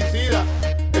 Llegó el suicida,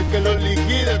 el que los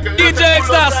liquida. El que DJ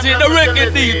Ecstasy, the Ricky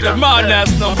DJ,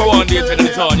 madness number one DJ in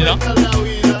the town, you know.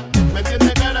 Me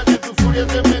tiene cara que su furia es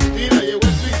de mentira. Llegó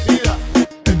el suicida,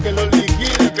 el que los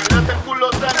liquida, el que le hace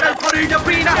corillo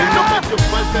fina. Y no me ha hecho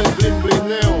falta el blin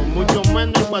blineo, mucho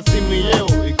menos el pasimilleo.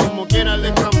 Y como quiera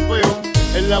le campeo,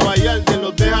 en la Vallarta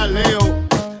los deja leo.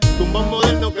 Tumba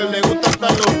moderno que le gusta hasta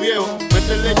los viejos.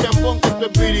 Métele champón que esto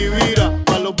es piribira.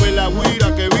 Pa' los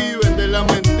pelagüiras que viven de la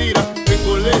mentira.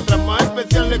 Tengo letras más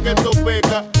especiales que esto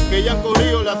peca. Que ya han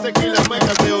corrido la seca y la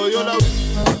meca. Se odió la...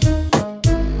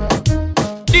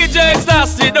 DJ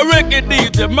Ecstasy, the wicked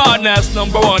DJ, madness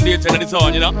number one DJ in the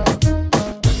town, you know.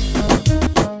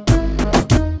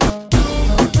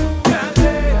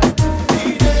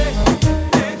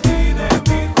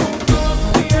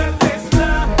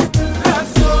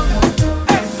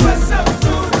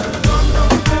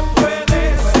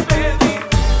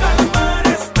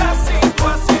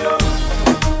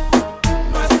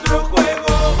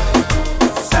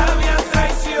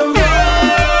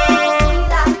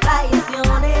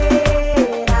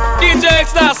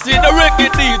 Ecstasy, the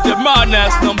wicked DJ,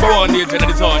 madness number one DJ in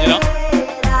the town, you know.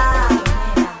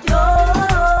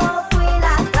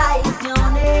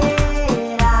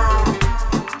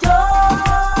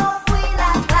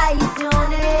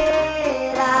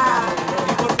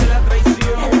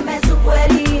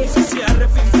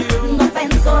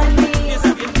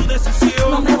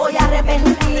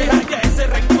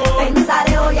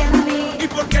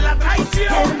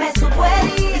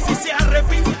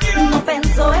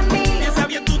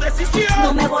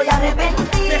 No me voy a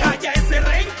arrepentir. Deja ya ese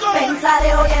rencor.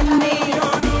 Pensaré hoy en mí.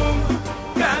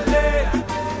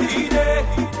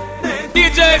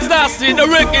 DJ Ecstasy, the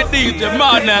wicked DJ,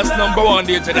 madness number one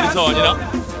DJ in the town, you know.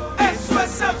 Eso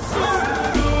es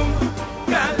absurdo.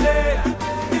 Nunca le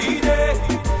diré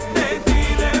de ti,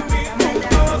 de mis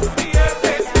mundos,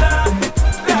 pierdes la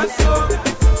razón.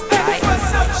 Eso es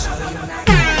absurdo.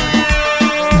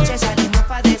 Anoche salimos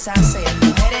pa' deshacer.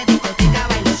 Mujeres, discoteca,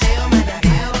 bailoteo,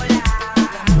 mariateo.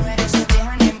 Las mujeres se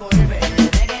dejan envolver.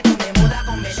 El reggaetón de moda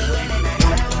convertido en el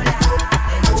agua.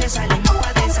 De noche salimos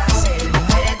pa' deshacer.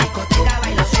 Mujeres, discoteca,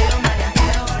 bailoteo,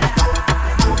 mariateo.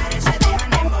 Las mujeres se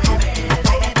dejan envolver. El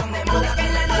reggaetón de moda que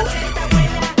en la noche está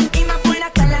buena. Y más buena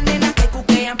están las nenas que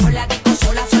cuquean por la disco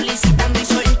sola solicitando y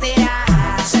solteras.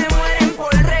 Se mueren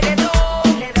por el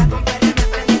reggaetón. Le da con perreo, me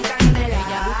prenden candela.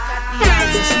 Ella busca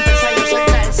tirarse, sin pensar y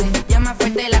soltarse. Llama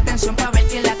fuerte la atención pa' ver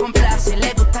quién la complace.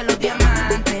 Le gustan los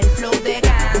diamantes, el flow de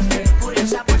gante.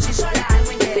 Curiosa por sí sola,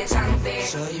 algo interesante.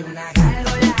 Soy una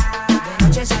gárgola. De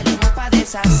noche salimos pa'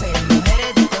 deshacer.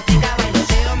 Mujeres, discoteca,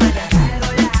 bailoteo, mariateo.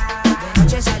 De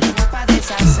noche salimos pa'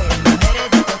 deshacer. Mujeres,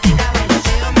 discoteca,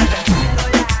 bailoteo, mariateo.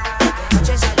 De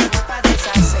noche salimos pa'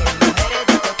 deshacer. Mujeres,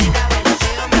 discoteca,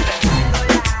 bailoteo, mariateo.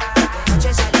 De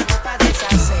noche salimos pa'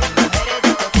 deshacer. Mujeres,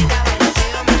 discoteca,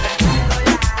 bailoteo, mariateo.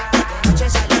 De noche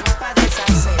salimos pa'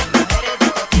 deshacer. Mujeres,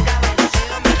 discoteca,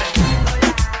 bailoteo, mariateo. De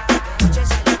noche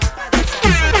salimos pa'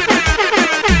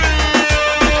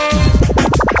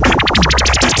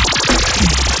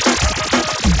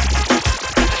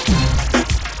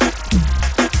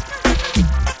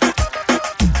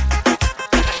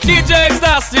 DJ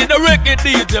Ecstasy, the wicked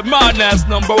DJ, madness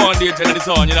number one DJ in the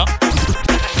town, you know.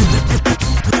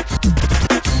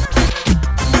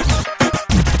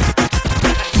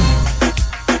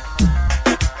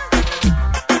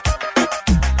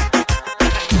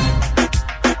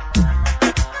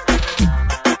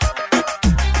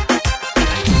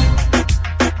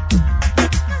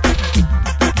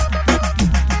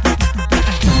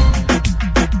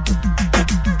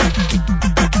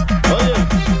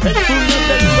 El turno es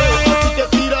del feo, así que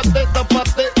tírate,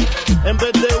 tápate. En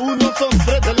vez de uno son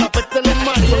tres, de la peste los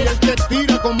mareos. Soy el que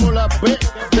tira como la B,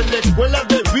 de la escuela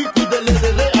de Vico y del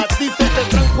EDD. A ti se te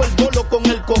tranco el bolo con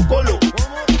el cocolo.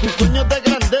 Tus sueños de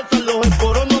grandeza los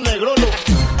emborono negrolo.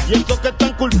 Y esos que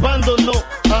están culpándonos,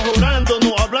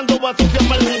 ajorándonos, hablando basura,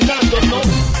 marginándonos.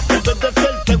 En vez de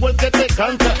ser tego el que te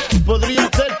canta, podría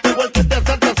ser tego el que te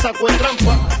asalta, saco de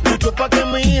trampa. Lucho pa' que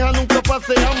mi hija nunca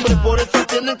pase hambre, por eso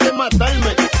tienen que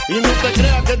matarme. Y no te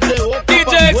creas que te boca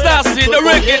DJ Ecstasy, the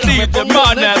wicked DJ,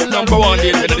 madness number one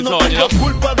DJ in the no town, you know. tengo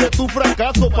culpa de tu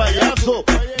fracaso, payaso.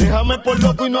 Déjame por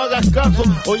loco y no hagas caso.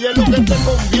 Oye lo que te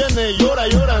conviene, llora,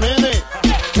 llora, nene.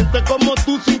 Gente como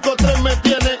tú, 5-3 me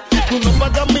tiene. Tú no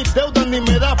pagas mis deudas ni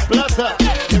me das plata.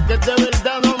 Es que de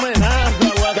verdad no me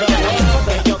amenaza, guaca.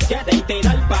 Ellos quieren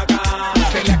tirar pa' acá.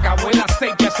 Se le acabó el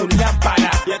aceite a su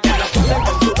lámpara. Y es que la ponen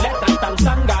con sus letras tan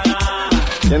zángana.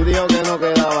 ¿Quién dijo que no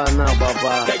quedaba nada,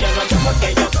 papá? Que yo no sé por qué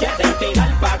ellos quieren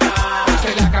tirar pa' acá.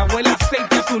 Se le acabó el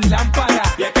aceite a su lámpara.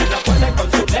 Y es que la ponen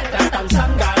con sus letras tan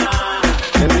zángana.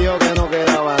 ¿Quién dijo que no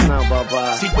quedaba nada,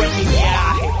 papá? Sigo en mi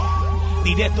viaje,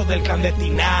 directo del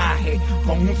clandestinaje,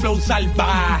 con un flow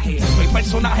salvaje. Soy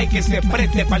personaje que se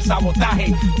preste para el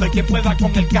sabotaje. Soy quien pueda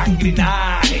con el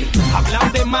gangrinaje.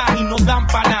 Hablan de más y dan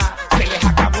para nada. Se les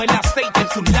acabó el aceite en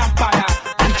sus lámparas.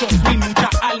 Mucho swing, mucha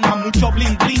alma, mucho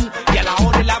bling bling. Y a la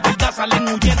hora de la verdad salen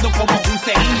huyendo como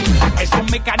Hussein. Esos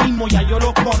mecanismos ya yo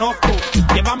los conozco.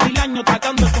 Llevan 1000 años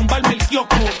tratando de tumbarme el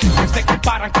kiosco. No se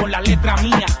comparan con la letra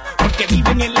mía, porque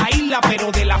viven en la isla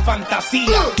pero de la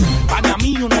fantasía. Para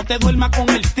mí no te duerma con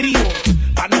el trío.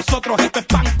 Para nosotros esto es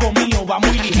pan comido, va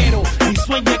muy ligero. Mi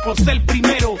sueño es con ser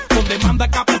primero. Donde manda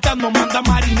capitán no manda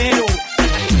marinero.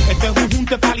 Este es un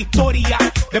junte para la historia.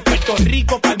 De Puerto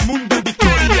Rico para el mundo en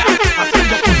victoria.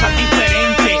 Haciendo cosas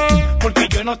diferentes. Porque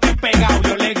yo no estoy pegado,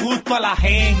 yo le gusto a la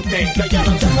gente. Yo ya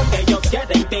no sé lo que ellos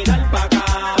quieren tirar para acá.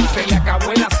 Se le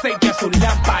acabó el aceite a sus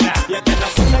lámparas. Y es que la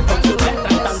pone con su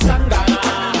letra tan zángana.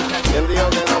 ¿Quién dijo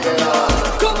que no quedaba?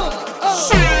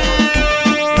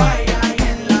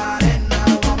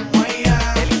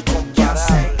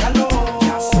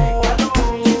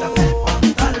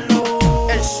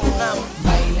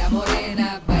 Baila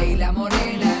morena, baila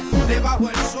morena. Debajo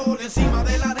el sol, encima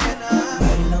de la arena.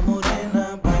 Baila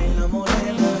morena, baila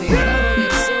morena.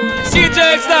 DJ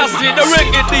Ecstasy, the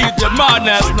reggae DJ,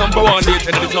 madness number 1 DJ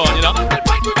in the town, you know.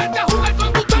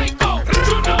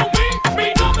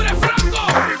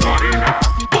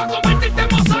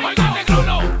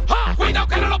 Cuidado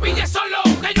que no lo pilles solo,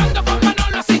 que yo ando con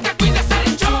Manolo, así que cuídese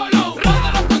el cholo. Lo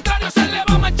de lo contrario se le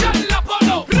va a echar la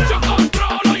polo. Yo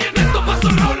controlo y en esto paso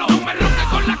rolo. No me ronque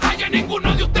con la calle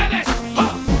ninguno de ustedes.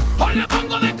 O le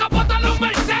pongo de capota a los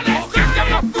Mercedes. ¿Qué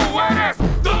más tú eres?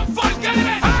 Don't forget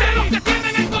it. De los que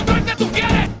tienen el control que tú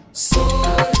quieres.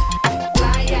 Sol,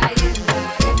 playa y en la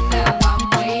arena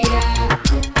vamos a ir.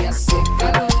 Y hace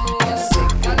calor,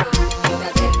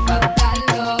 quítate el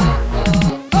pantalón.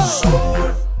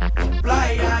 Sol,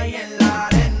 playa y en la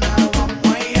arena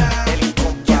vamos allá.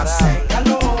 Que hace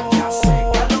calor,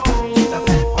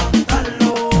 quítate el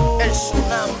pantalón. El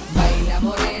tsunami. Baila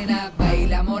morena,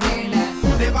 baila morena.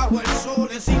 Debajo el sol,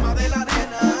 encima de la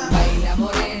arena. Baila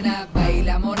morena,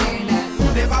 baila morena.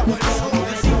 Debajo el sol,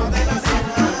 encima de la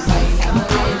arena. Baila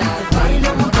morena,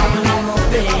 baila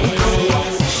morena.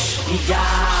 Y ya,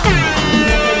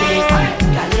 métele,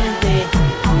 caliente,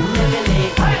 métele,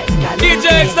 caliente. DJ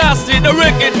Ecstasy, the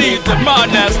reggae DJ,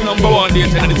 madness number 1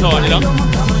 DJ in the town, you know.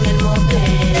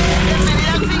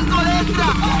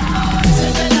 Se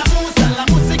ve la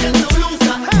música en tu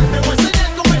blusa. Me voy a enseñar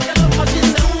cómo el calor por quien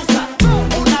se usa.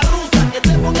 Una rusa que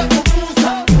te ponga confusa.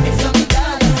 Esa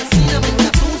mirada asesina me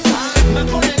atusa. Me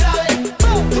pone grave,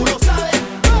 tú lo sabes.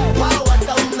 Wow,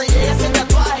 hasta donde llega ese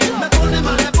tatuaje. Me pone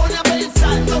mal, me pone a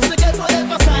pensar. No sé qué puede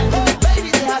pasar. Baby,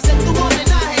 deja hacer tu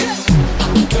homenaje.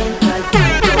 Entra al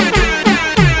cuarto,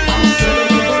 solo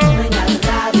mi volumen al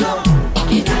radio.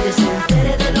 Que nadie se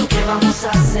entere de lo que vamos a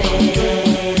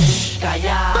hacer.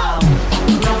 Callao,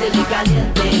 métele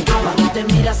caliente. Cuando te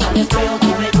miras al espejo,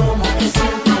 dime cómo te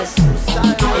sientes.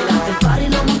 El after party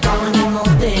lo montamos en el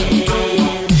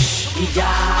motel. Y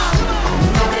ya,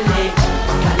 métele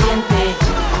caliente,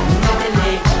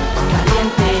 métele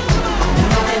caliente,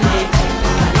 métele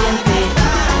caliente,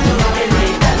 métele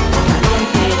caliente,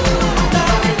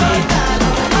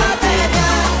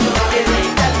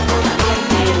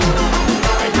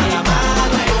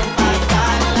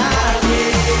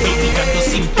 Baby, yo ando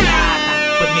sin plata,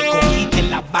 pues me cogiste en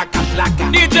la vaca flaca.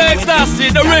 DJ Ecstasy,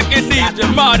 the reggae DJ,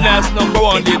 madness number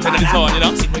 1 DJ in the town, you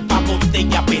know. Si no hay pa'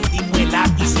 botella, pedimos el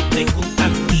y si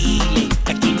preguntan, dile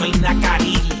que aquí no hay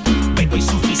nacarile, pero hay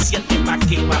suficiente pa'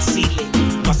 que vacile.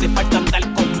 No hace falta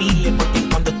andar con miles, porque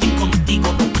cuando estoy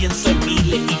contigo no pienso en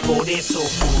miles. Y por eso,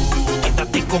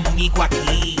 quédate conmigo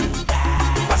aquí,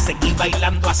 pa' seguir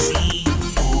bailando así.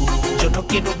 Yo no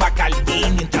quiero Bacardí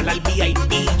ni entrar al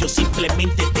VIP, yo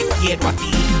simplemente te quiero a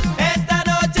ti. Esta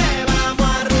noche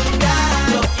vamos a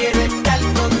rumbear. Yo quiero estar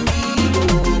contigo.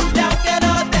 Y aunque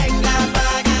no tenga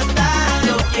para gastar,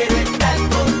 yo quiero estar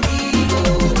contigo.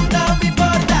 No me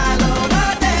importa lo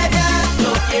material.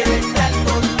 Yo quiero estar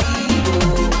contigo.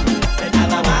 De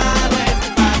nada malo es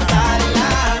pasarla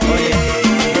bien.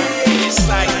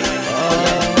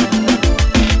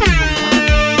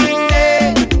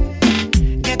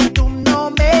 Que tú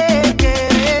no me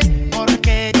quieres,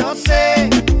 porque yo sé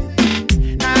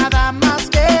nada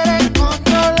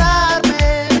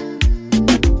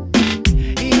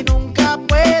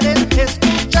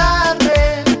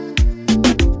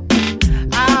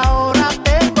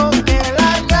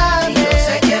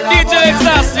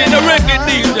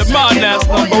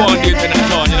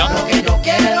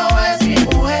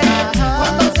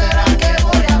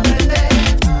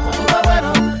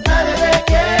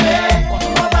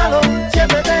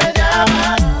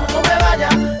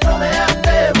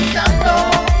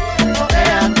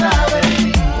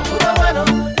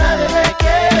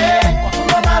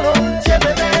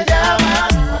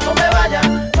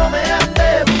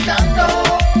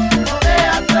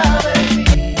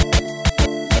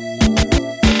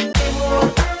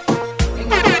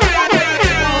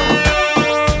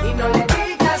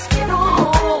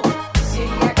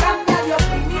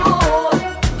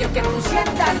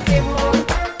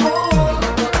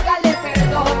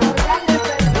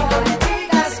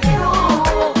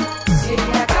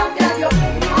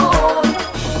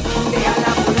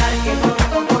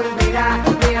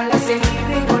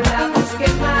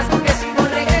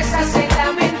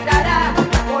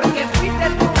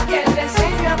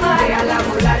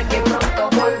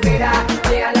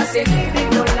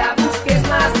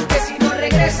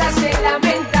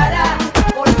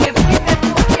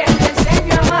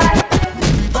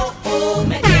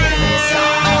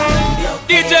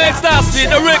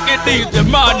DJ,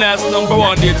 madness number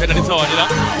one DJ in the town, you know.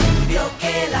 Vio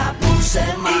que la puse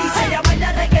mal. Y se llama el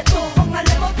reggaetón,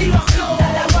 póngale motivación.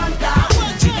 Dale aguanta,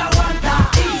 chica aguanta.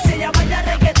 Y se llama el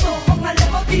reggaetón, póngale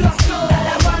motivación. Dale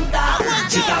aguanta,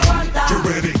 chica aguanta.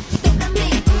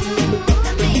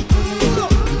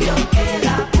 Vio que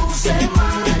la puse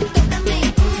mal.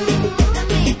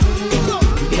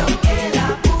 Vio que la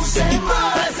puse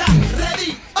mal.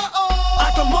 Ready,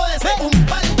 acomódese un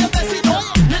par de besitos.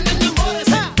 Nene,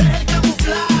 enamórese, deje el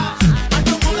camuflaje.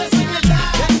 Acomódese en el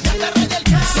gas, ya te rayé el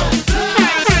gas.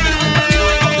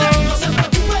 No se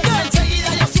preocupe,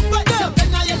 enseguida yo supe que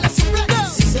nadie le suple.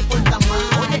 Si se porta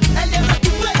mal, él es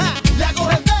preocupe. Le hago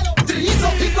el pelo, trillizo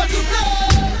y cuádruple.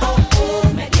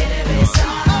 Me quiere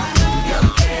besar. Vio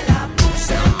que la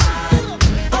puse mal.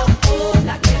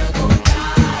 La quiero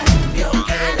tocar. Vio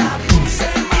que la puse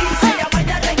mal. Y se llama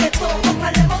ya reggaetón,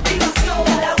 póngale motivación.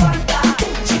 Dale aguanta,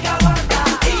 chica aguanta.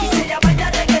 Y se llama ya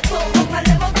reggaetón,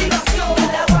 póngale motivación.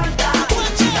 Dale aguanta,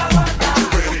 chica aguanta.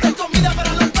 Hay comida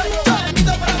para los perros,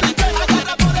 comida para mi perro.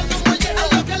 Agarra por el humo y llena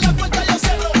lo que la puerta yo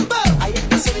cierro. Hay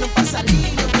estaciones para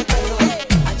salir, yo te perro.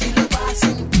 Allí lo vas a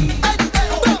sentir. Hay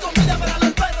comida para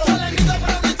los perros, comida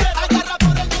para mi perro. Agarra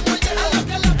por el humo y llena lo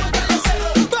que la puerta yo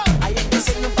cierro. Hay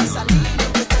estaciones para salir, yo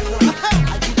te perro.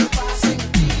 Allí lo vas a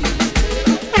sentir.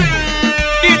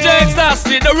 DJ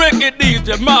Ecstasy, the wicked DJ,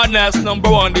 madness number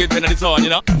one DJ in the town, you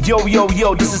know.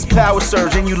 Yo, this is Power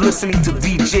Surge and you're listening to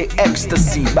DJ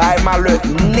Ecstasy by Malheur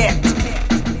Net.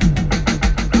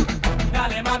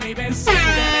 Dale mami, ven,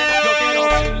 siénteme. Yo quiero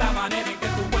ver la manera en que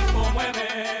tu cuerpo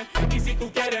mueve. Y si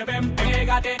tú quieres, ven,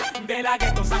 pégate. De la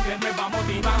que tu sangre me va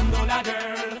motivando la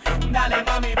girl. Dale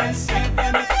mami, ven,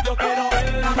 siénteme. Yo quiero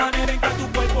ver la manera en que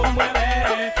tu cuerpo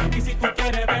mueve. Y si tú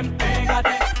quieres, ven,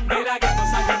 pégate. De la que tu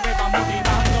sangre me va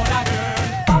motivando la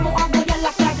girl. Vamos a apoyar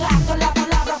la cagada, la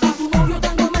palabra para tu novio.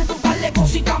 Tengo en mente un par de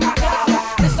cositas macabras.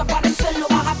 Desaparecerlo,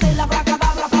 bájate la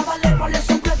bracadabra. Pa' darle por el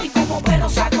soplete y como pero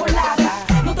saco ladra.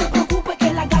 No te preocupes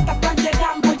que las gatas están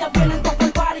llegando. Ya vienen todo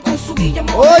el party con su guilla.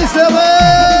 ¡Hoy se ve!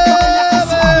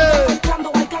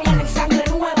 Hay canela en sangre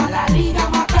nueva, la liga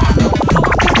matando.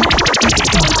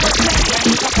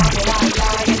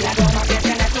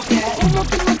 Como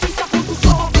tú me hechizas con tus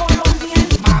ojos color miel.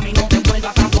 Mami, no te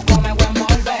envuelvas, tampoco me voy a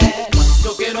envolver.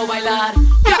 Yo quiero bailar,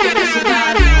 yo quiero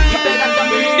sudar y pegarte a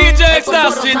mí. DJ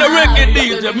Ecstasy, the wicked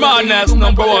DJ, madness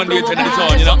number one DJ in the town,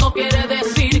 you Eso know. no quiere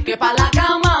decir que pa' la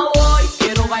cama voy.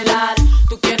 Quiero bailar,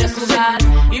 tú quieres sudar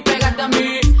y pegarte a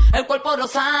mí, el cuerpo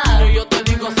rosar. Yo te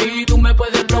digo si tú me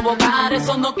puedes provocar.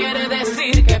 Eso no quiere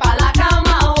decir que pa' la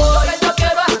cama voy. Lo que yo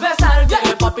quiero es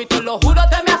besarte, papi, te lo juro,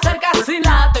 te me acercas y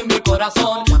late mi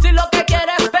corazón. Si lo que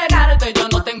quieres es pegarte, yo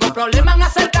no tengo problema en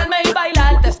acercarme y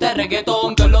bailarte este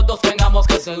reggaetón. Que los dos tengamos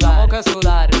que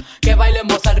sudar, que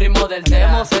bailemos al ritmo del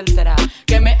tema,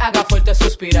 que me haga fuerte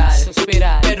suspirar.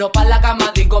 Pero pa' la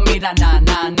cama digo mira na,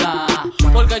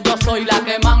 porque yo soy la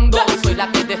que mando, soy la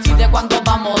que decide cuando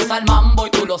vamos al mambo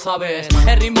y tú lo sabes.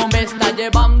 El ritmo me está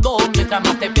llevando, mientras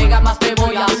más te pega más te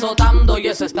voy azotando y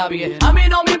eso está bien. A mí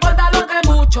no me importa lo que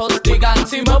muchos digan,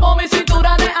 si muevo mi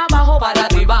cintura de abajo para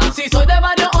arriba, si soy de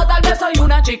barrio o tal vez soy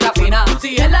una chica fina.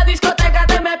 Si en la discoteca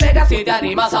te me pegas y te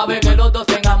animas, sabe que los dos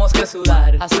tengamos que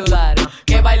sudar,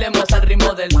 que bailemos al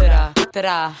ritmo del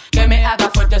tra, que me haga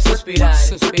fuerte suspirar.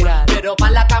 Pero pa'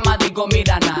 la cama digo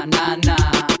mira na,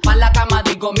 pa' la cama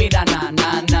digo mira na,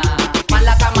 pa'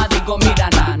 la cama digo mira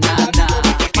na,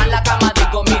 pa' la cama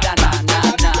digo mira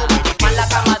na, pa' la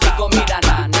cama digo mira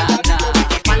na,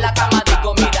 pa' la cama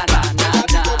digo mira na,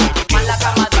 pa' la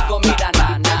cama digo mira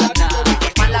na,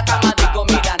 pa' la cama digo mira na, pa' la cama digo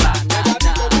mira na,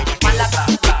 pa' la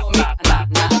cama digo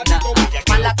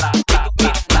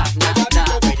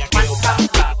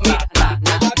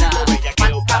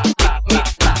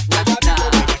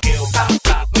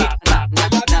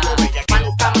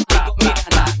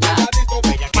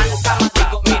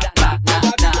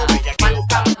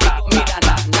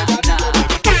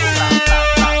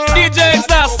DJ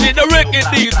Ecstasy, the wicked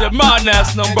DJ,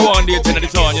 madness number one DJ in the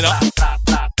town, you know.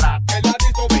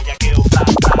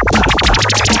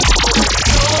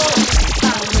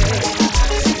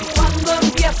 Cuando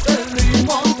empiece el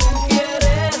ritmo tú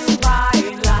quieres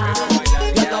bailar.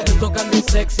 Ya te has visto que mi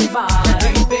sexy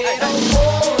body, pero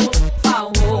por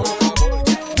favor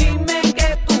dime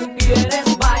que tú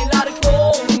quieres bailar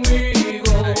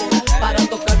conmigo para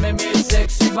tocarme mi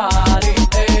sexy body.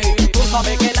 Ey, tú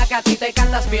sabes que la que a ti te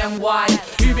cantas bien guay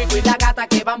y mi cuida gata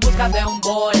que va en busca de un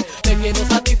boy. Te quiero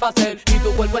satisfacer y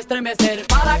tu cuerpo estremecer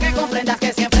para que comprendas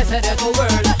que siempre seré tu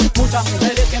girl. Muchas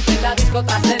mujeres siempre en la disco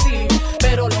tras de ti,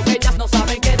 pero lo que ellas no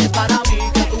saben que eres para mí,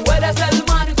 que tú eres el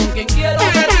man con quien quiero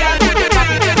vergar. Porque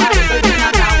papi te parece bien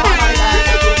acá para bailar.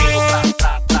 Que tú digo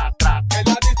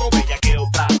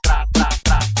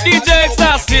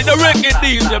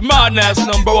DJ Madness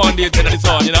 #1 DJ in the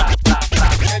town, you know.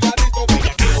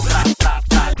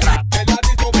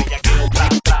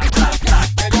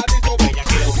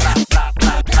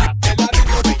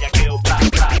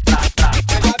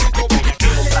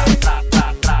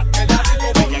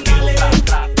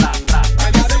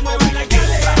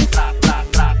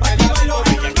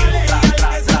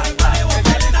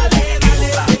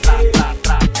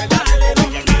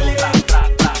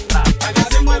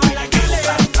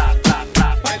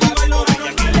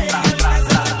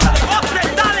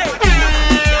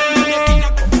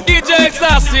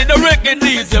 The reggae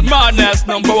DJ, Madness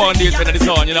 #1 DJ in the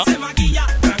town, you know.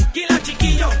 Tranquila,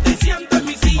 chiquillo, te siento en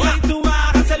mi silla. Hoy tú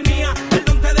vas a ser mía, el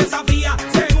don te desafía.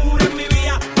 Seguro en mi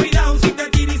vía, cuidado si te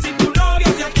tira y si tu novia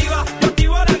se activa. Yo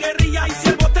activo la guerrilla y si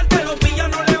el bote te lo pilla,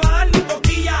 no le va a dar ni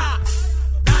coquilla.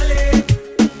 Dale,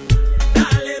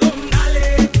 dale, don, dale.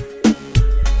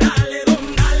 Dale, don,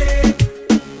 dale.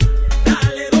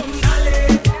 Dale, don, dale.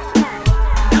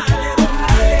 Dale, don,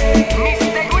 dale.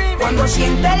 Cuando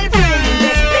siente el feeling de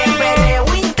este perreo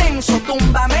intenso,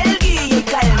 túmbame el guille y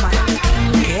calma.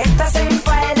 Que estás en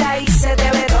falda y se te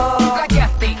ve todo.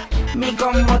 Mi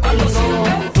combo te ligó.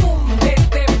 De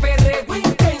este perreo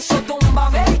intenso,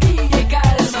 túmbame el guille y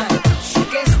calma.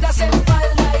 Que estás en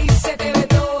falda y se te ve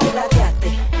todo.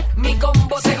 Mi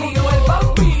combo se juntó el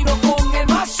bambino con el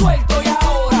más suelto y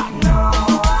ahora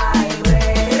no hay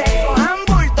break. Recojan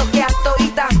bultos que a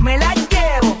toditas me las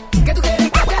llevo. ¿Qué tú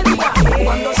quieres que te diga?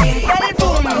 Cuando sienta el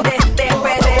boom de este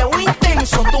perreo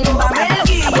intenso, túmbame el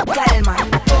guille y calma.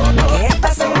 Que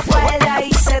estás en falda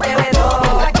y se te ve todo.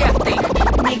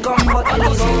 Mi combo te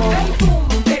ligó.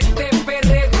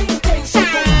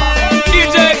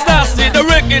 DJ Ecstasy, the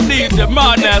reggae DJ,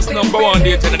 Madness #1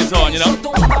 DJ in the town, you know.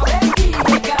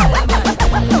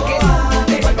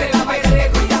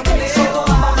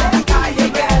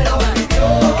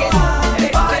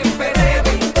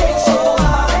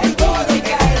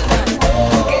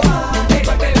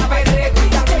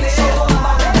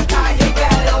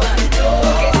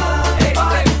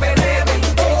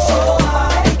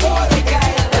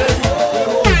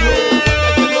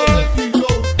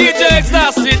 DJ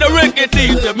Ecstasy, the reggae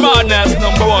DJ, Madness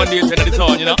 #1 DJ in the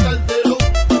town, you know.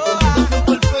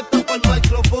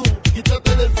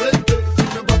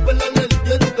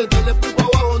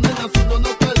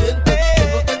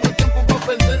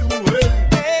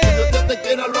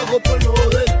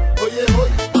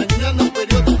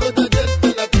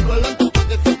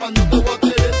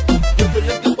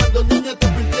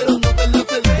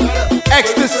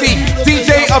 Ecstasy,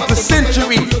 DJ of the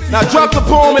century. Now drop the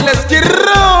poem and let's get it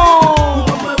on.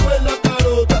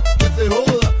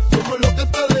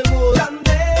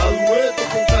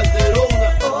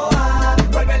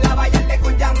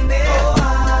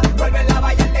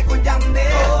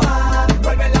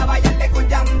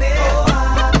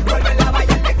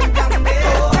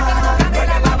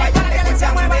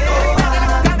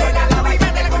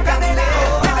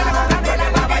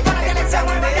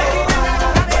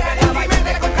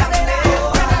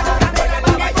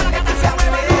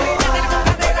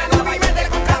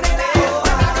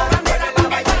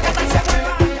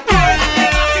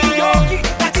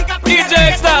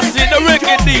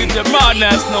 DJ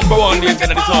Madness #1 DJ in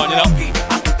the town, you know.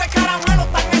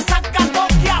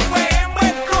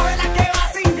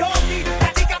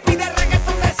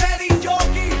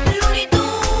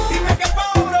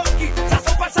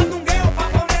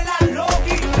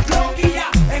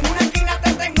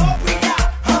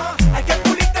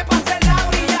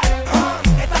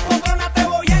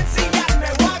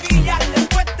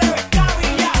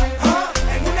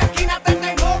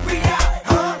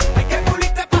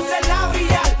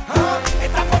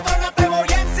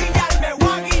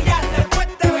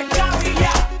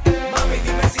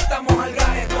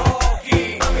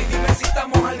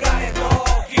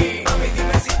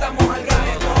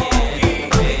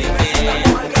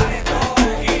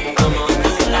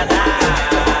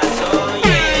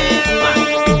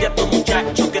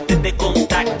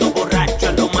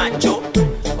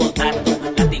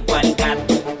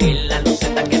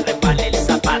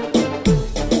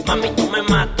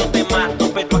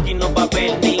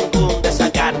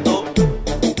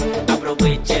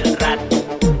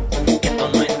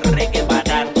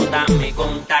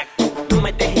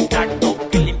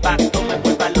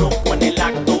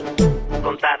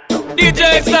 DJ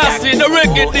Ecstasy, the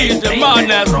reggae DJ,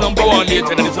 Madness #1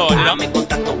 DJ in the town, you know.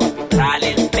 Dale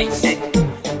el place,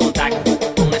 contacto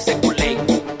con ese culé.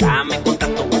 Dame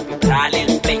contacto, dale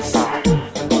el place,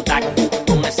 contacto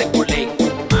con ese culé.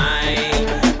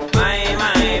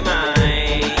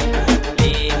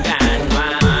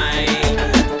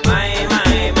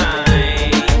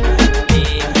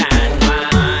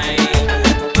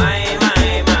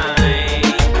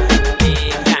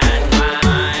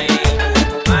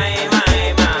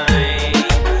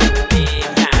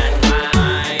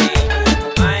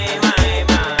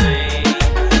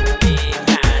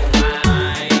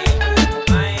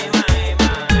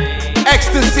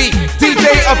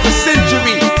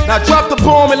 Now drop the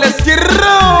bomb and let's get it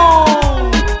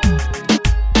on.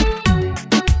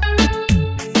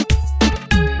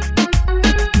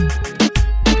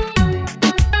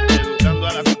 Educando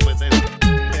a la competencia.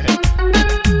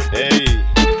 Ey,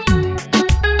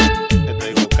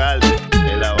 este Gocalde,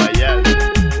 el Abayalde.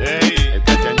 Ey,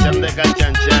 este Chanchan de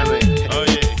Cachanchanes.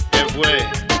 Oye, ¿qué fue?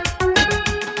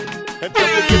 Este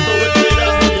chiquito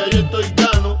veterano, ya yo estoy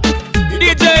gano.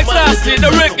 DJ Sassy, the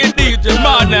record DJ,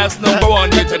 Madness #1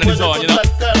 DJ in the zone, you know.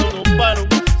 No paro,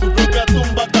 su propia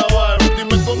tumba cavaron.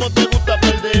 Dime cómo te gusta,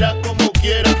 perderás como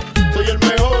quieras. Soy el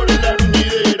mejor en la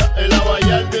ruñidera. El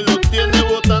Abayalde los tiene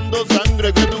botando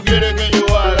sangre. ¿Qué tú quieres que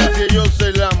yo haga? Si ellos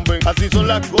se lamben, así son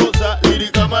las cosas.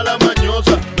 Lírica mala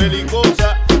mañosa,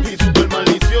 belicosa y super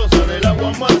maliciosa. Del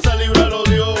agua mansa, líbralo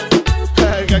Dios.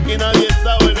 Que aquí nadie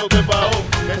sabe lo que pasó.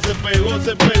 Que se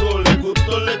pegó, le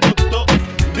gustó.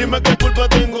 Dime qué culpa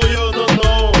tengo yo,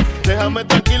 no. Déjame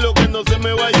tranquilo que no se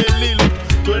me vaya el hilo.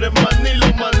 Tú eres manilo.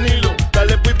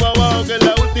 Dale pues pa' abajo que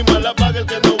la última la paga el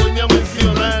que no venía a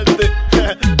mencionarte.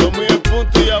 Lo mío es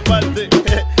punto y aparte.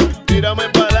 Tírame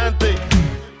pa'lante.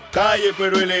 Calle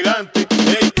pero elegante.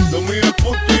 Ey, lo mío es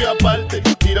punto y aparte.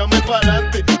 Tírame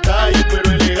pa'lante. Calle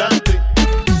pero elegante.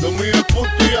 Lo mío es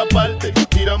punto y aparte.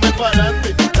 Tírame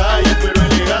pa'lante. Calle pero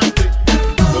elegante.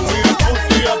 Lo mío es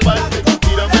punto y aparte.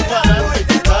 Tírame pa'lante.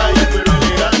 Calle pero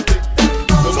elegante.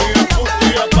 Lo mío es punto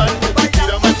y aparte.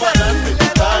 Tírame pa'lante.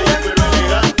 Calle pero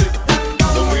elegante.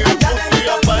 Lo mío es punto y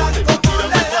aparte.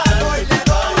 Tírame pa'lante.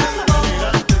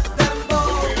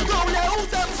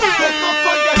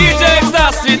 DJ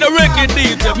Sassy, the record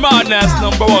DJ, Madness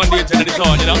 #1 DJ in the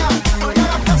zone, you know.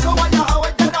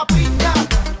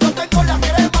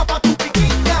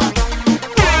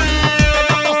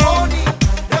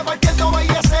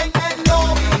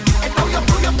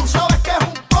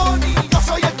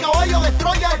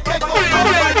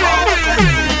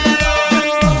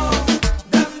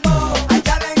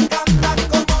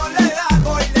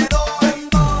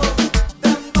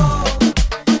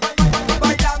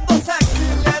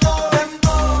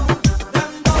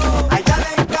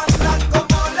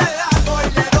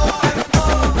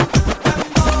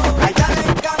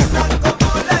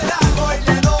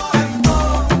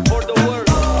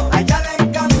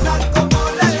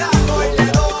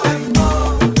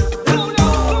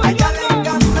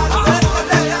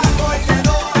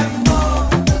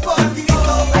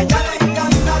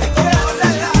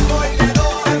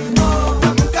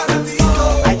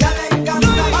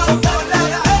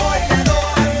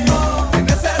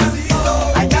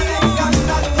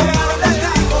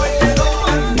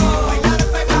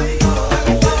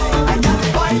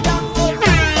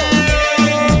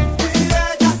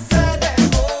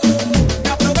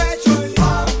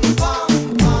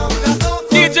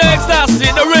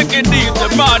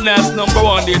 Madness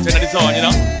 #1 DJ in the zone, you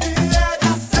know.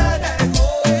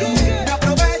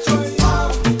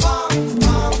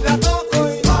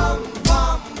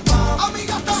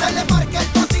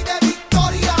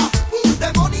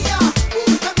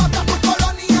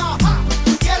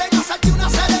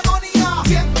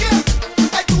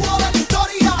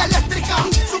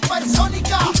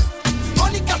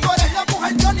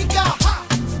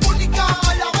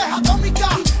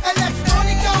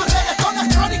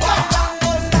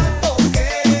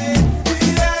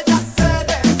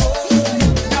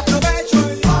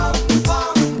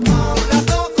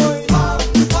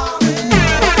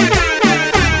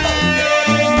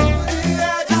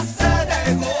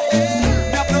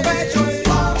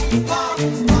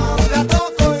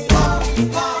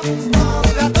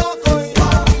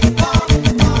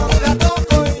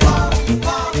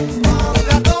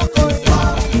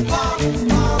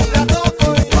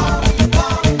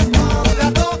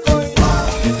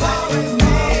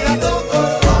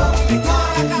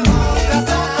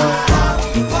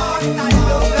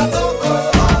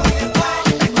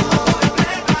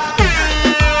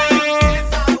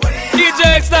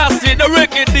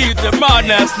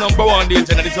 Madness #1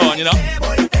 DJ in the zone, you know.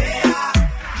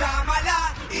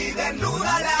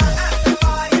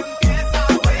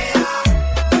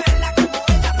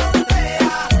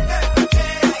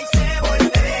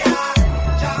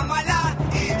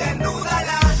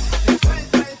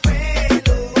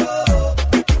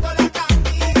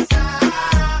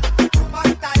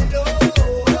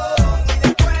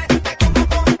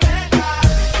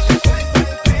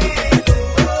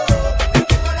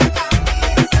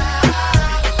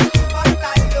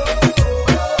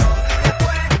 Pantalón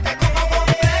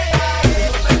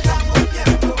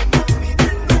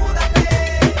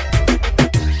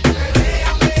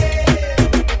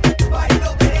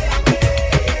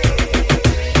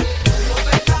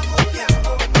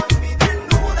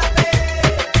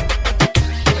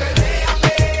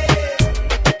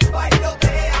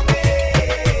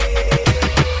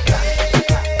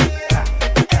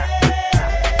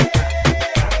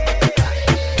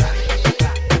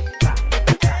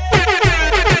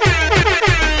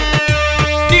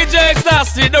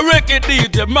wicked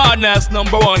DJ, Madness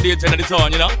 #1 DJ in the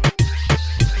town, you know.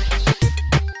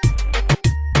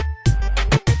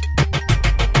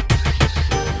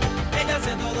 Ella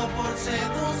hace todo por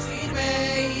seducirme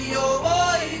y yo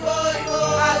voy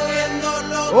haciendo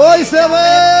lo Hoy se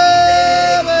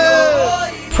bebe.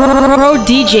 Pro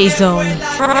DJ Zone.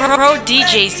 Pro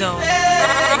DJ Zone.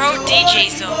 Pro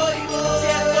DJ Zone.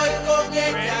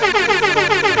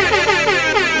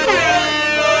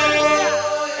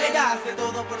 Ella hace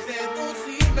todo por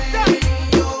seducirme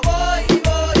y yo voy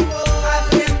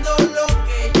haciendo lo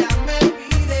que ella me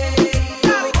pide y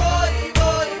yo voy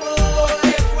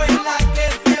porque fue la que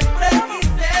siempre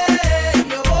quise.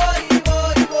 Yo voy si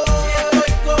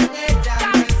estoy con ella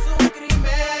no es un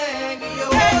crimen y yo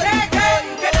voy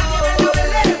que nadie me lo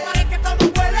duele, parece que todo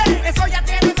huele, eso ya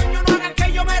tiene dueño, no hagan que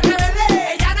yo me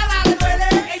revele. Ella nada le duele,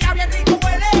 ella bien rico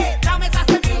huele, dame esa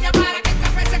semilla para que el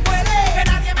café se cuele, que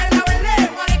nadie me la huele,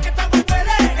 parece que todo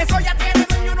huele, eso ya tiene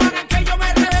dueño, no hagan que yo me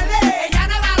revele. Ella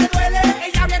nada le duele,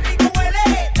 ella bien rico huele,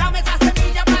 dame esa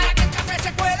semilla para que el café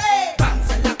se cuele.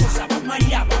 Bounce en la cosa, vamos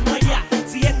allá,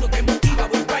 si esto te motiva,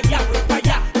 voy para allá,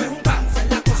 no es un bounce en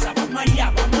la cosa, vamos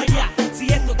allá, si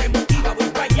esto te motiva, voy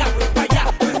para allá,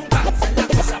 no es un bounce en la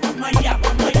cosa, vamos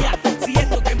allá, si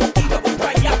esto te motiva, voy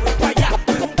para allá,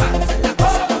 no es un bounce en la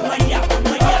cosa, vamos allá,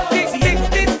 si esto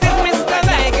te motiva, voy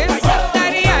para allá,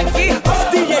 Daddy Yankee,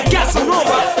 DJ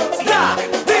Casanova,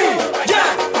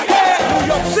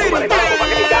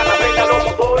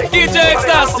 DJ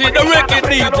Ecstasy, the wicked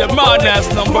DJ, Madness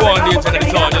 #1 DJ in the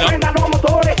town, you know.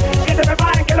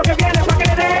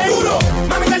 Duro,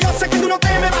 mamita, yo sé que tú no te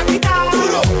me vas a quitar.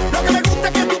 Duro, lo que me gusta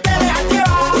es que tú te dejas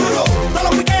llevar. Duro, todos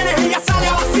los weekends ella sale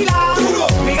a vacilar. Duro,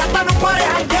 mi gata no puede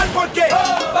janguear porque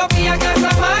Papi, I got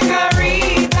some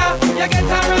margarita. You get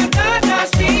a randana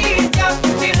chica.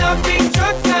 She love big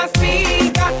trucks and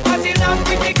speaker. But she love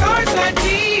pretty cars and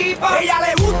jeeps. ella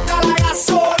le gusta la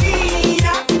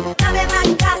gasolina. Dame más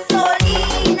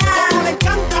gasolina. Le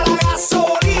encanta la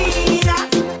gasolina.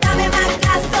 Dame más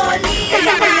gasolina.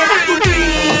 Ella pide la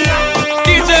turbina.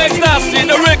 DJ Ecstasy,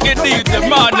 the wicked DJ,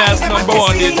 Madness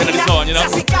 #1 DJ in the town, you know.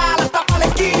 Se cala hasta pa' la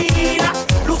esquina.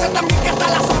 Luce también que hasta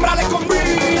la sombra le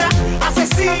combina.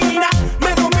 Asesina,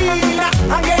 me domina.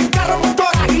 Anga en carro,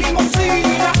 motoras y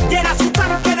limusina. Llena su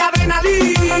tanque de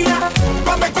adrenalina.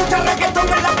 Cuando escucha reggaetón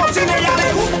en la cocina, ella le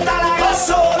gusta la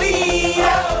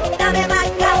gasolina. Dame más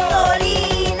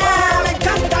gasolina. Le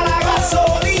encanta la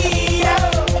gasolina.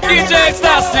 DJ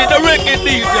Ecstasy, the wicked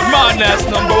DJ, Madness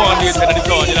 #1 DJ in the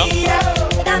town, you know.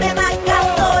 Dame más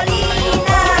gasolina.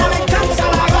 Le encanta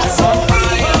la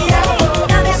gasolina.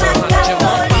 Dame más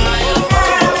gasolina.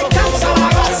 Le encanta la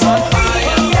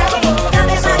gasolina.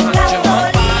 Dame más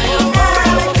gasolina.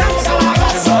 Le encanta la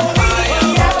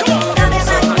gasolina. Dame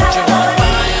más gasolina.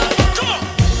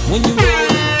 when you roll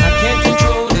it, I can't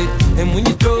control it, and when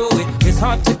you throw it, it's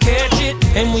hard to catch it,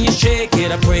 and when you shake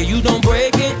it, I pray you don't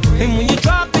break it, and when you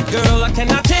drop it, girl, I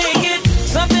cannot take it,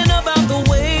 something about the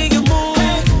way you move,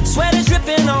 sweat is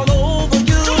dripping all over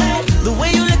you, the way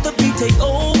you let the beat take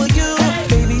over you,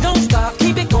 baby, don't stop,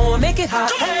 keep it going, make it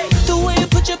hot, the way you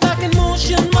put your back in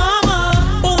motion, mama,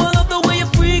 oh, I love the way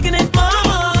you're freaking it,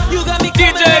 mama, you got me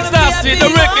DJ Ecstasy, the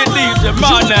wicked DJ,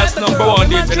 Madness #1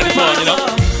 DJ in the town, you know.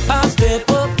 I step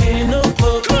up in the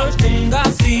club, first thing I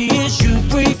see is you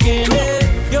freaking it.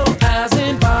 Your eyes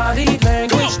and body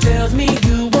language tells me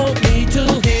you want me to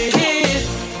hit it.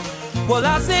 Well,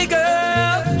 I say,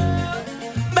 girl,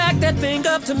 back that thing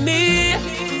up to me.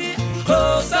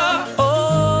 Closer,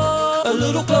 oh, a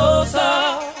little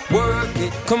closer. Work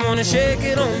it, come on and shake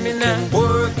it on me now.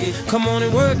 Work it, come on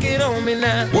and work it on me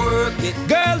now. Work it,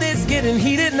 girl, it's getting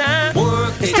heated now.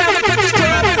 Work it, it's time to put this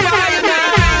club on fire now.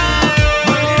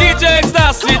 DJ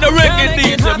Ecstasy, the wicked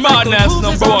DJ, Madness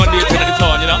 #1 DJ in the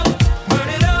town, you know.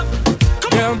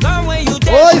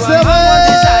 Hoy se bebe.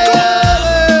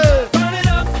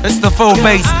 It's the full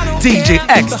bass DJ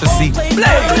Ecstasy.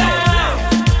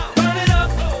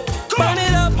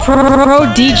 Pro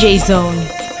DJ Zone.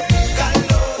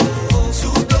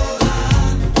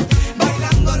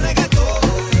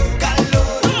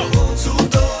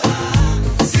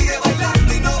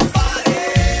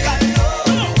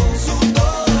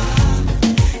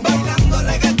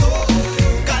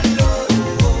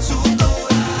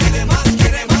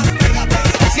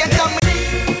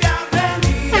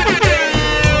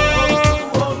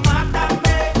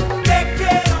 Mátame, que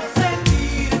quiero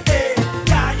sentirte,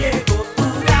 ya llegó tu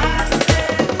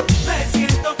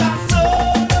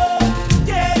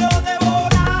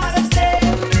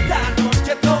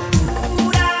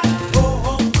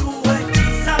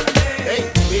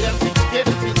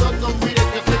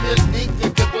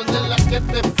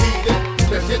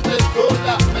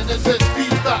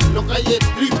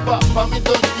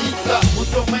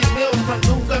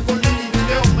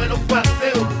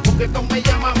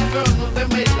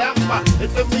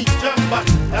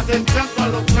encanto a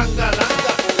los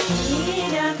changalangas.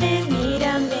 Mírame,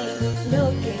 mírame, lo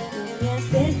que tú me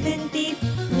haces sentir.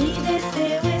 Mi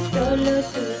deseo es solo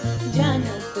tú, ya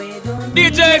no puedo ni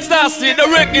DJ Ecstasy, the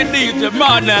reggae DJ,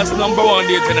 madness number one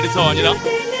DJ in the town, you know.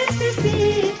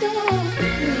 necesito.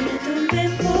 No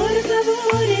tumben, por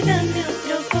favor, y dame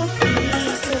otro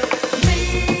poquito.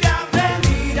 Mírame,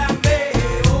 mírame,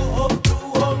 oh, oh, tú,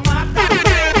 oh,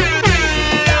 mátame.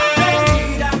 Mírame,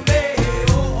 mírame,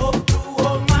 oh, oh, tú,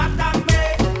 oh, mátame.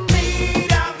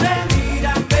 Mírame,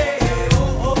 mírame, oh,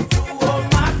 oh, tú, oh,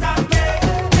 mátame.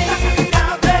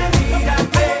 Mírame,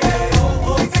 mírame, oh,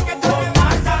 oh, dice que tú me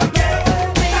mátame.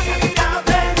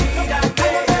 Mírame, mírame,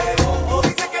 oh, oh,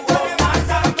 dice que tú me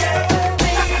mátame.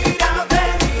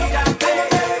 Mírame,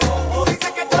 oh, dice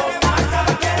que tú me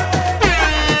mátame.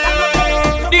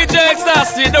 DJ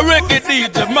Ecstasy, the reggae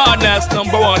DJ, madness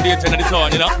number one DJ in the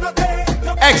town, you know.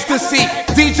 Ecstasy,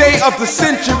 DJ of the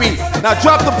century. Now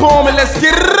drop the bomb and let's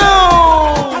get it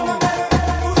on.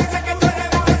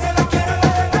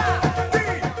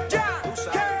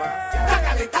 Está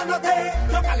calentándote,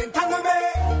 yo calentándome.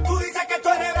 Tú dices que tú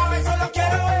eres brava y solo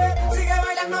quiero ver. Sigue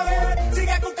bailando,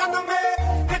 sigue buscándome.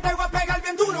 Que te voy a pegar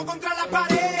bien duro contra la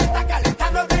pared. Está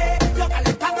calentándote, yo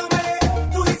calentándome.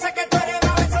 Tú dices que tú eres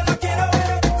brava y solo quiero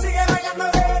ver. Sigue bailando,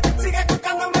 sigue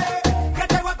buscándome. Que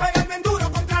te voy a pegar bien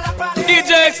duro contra la pared.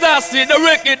 DJ Ecstasy, the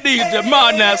reggae DJ,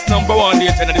 madness number one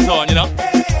DJ in the town, you know.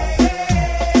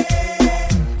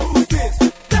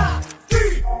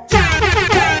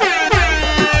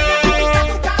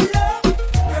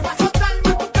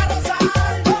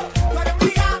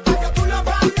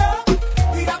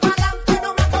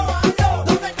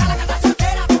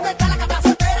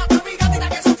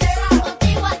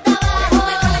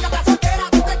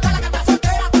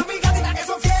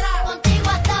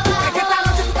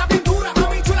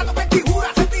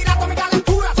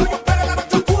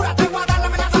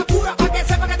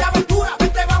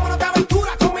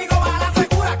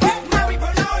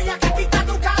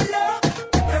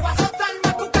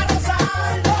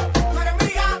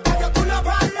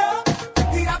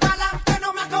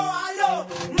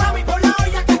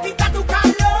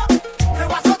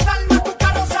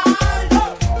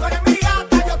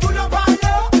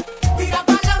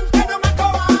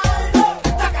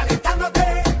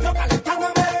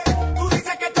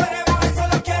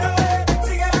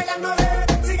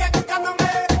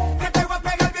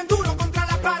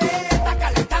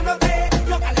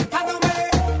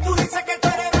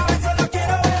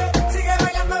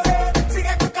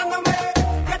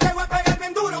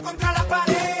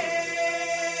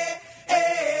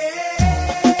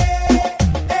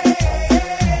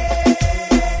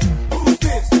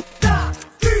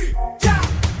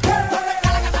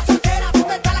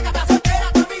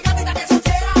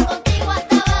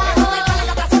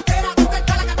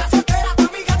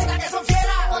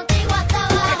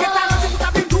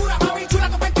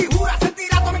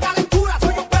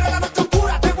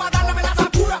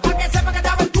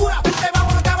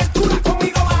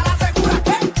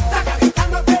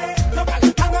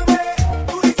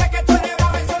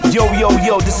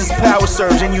 Yo, this is Power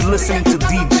Surge and you're listening to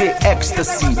DJ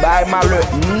Ecstasy by Malheur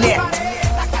Net.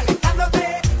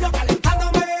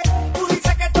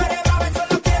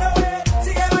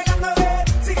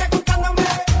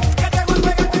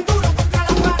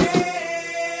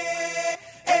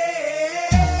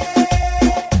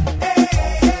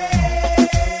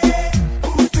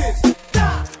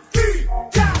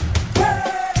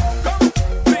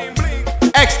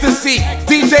 Ecstasy,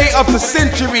 DJ of the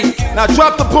century. Now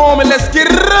drop the bomb and let's get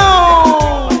it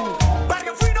on.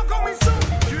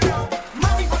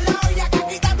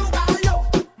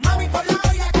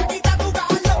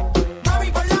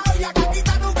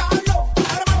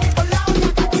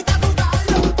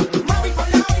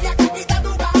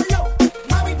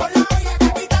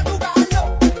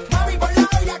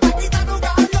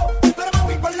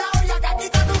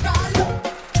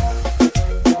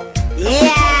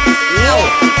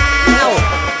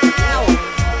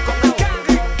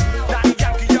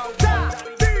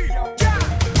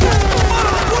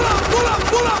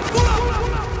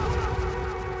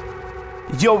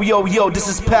 Yo, this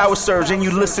is Power Surge and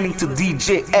you're listening to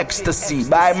DJ Ecstasy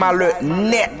by Malheur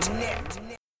Net.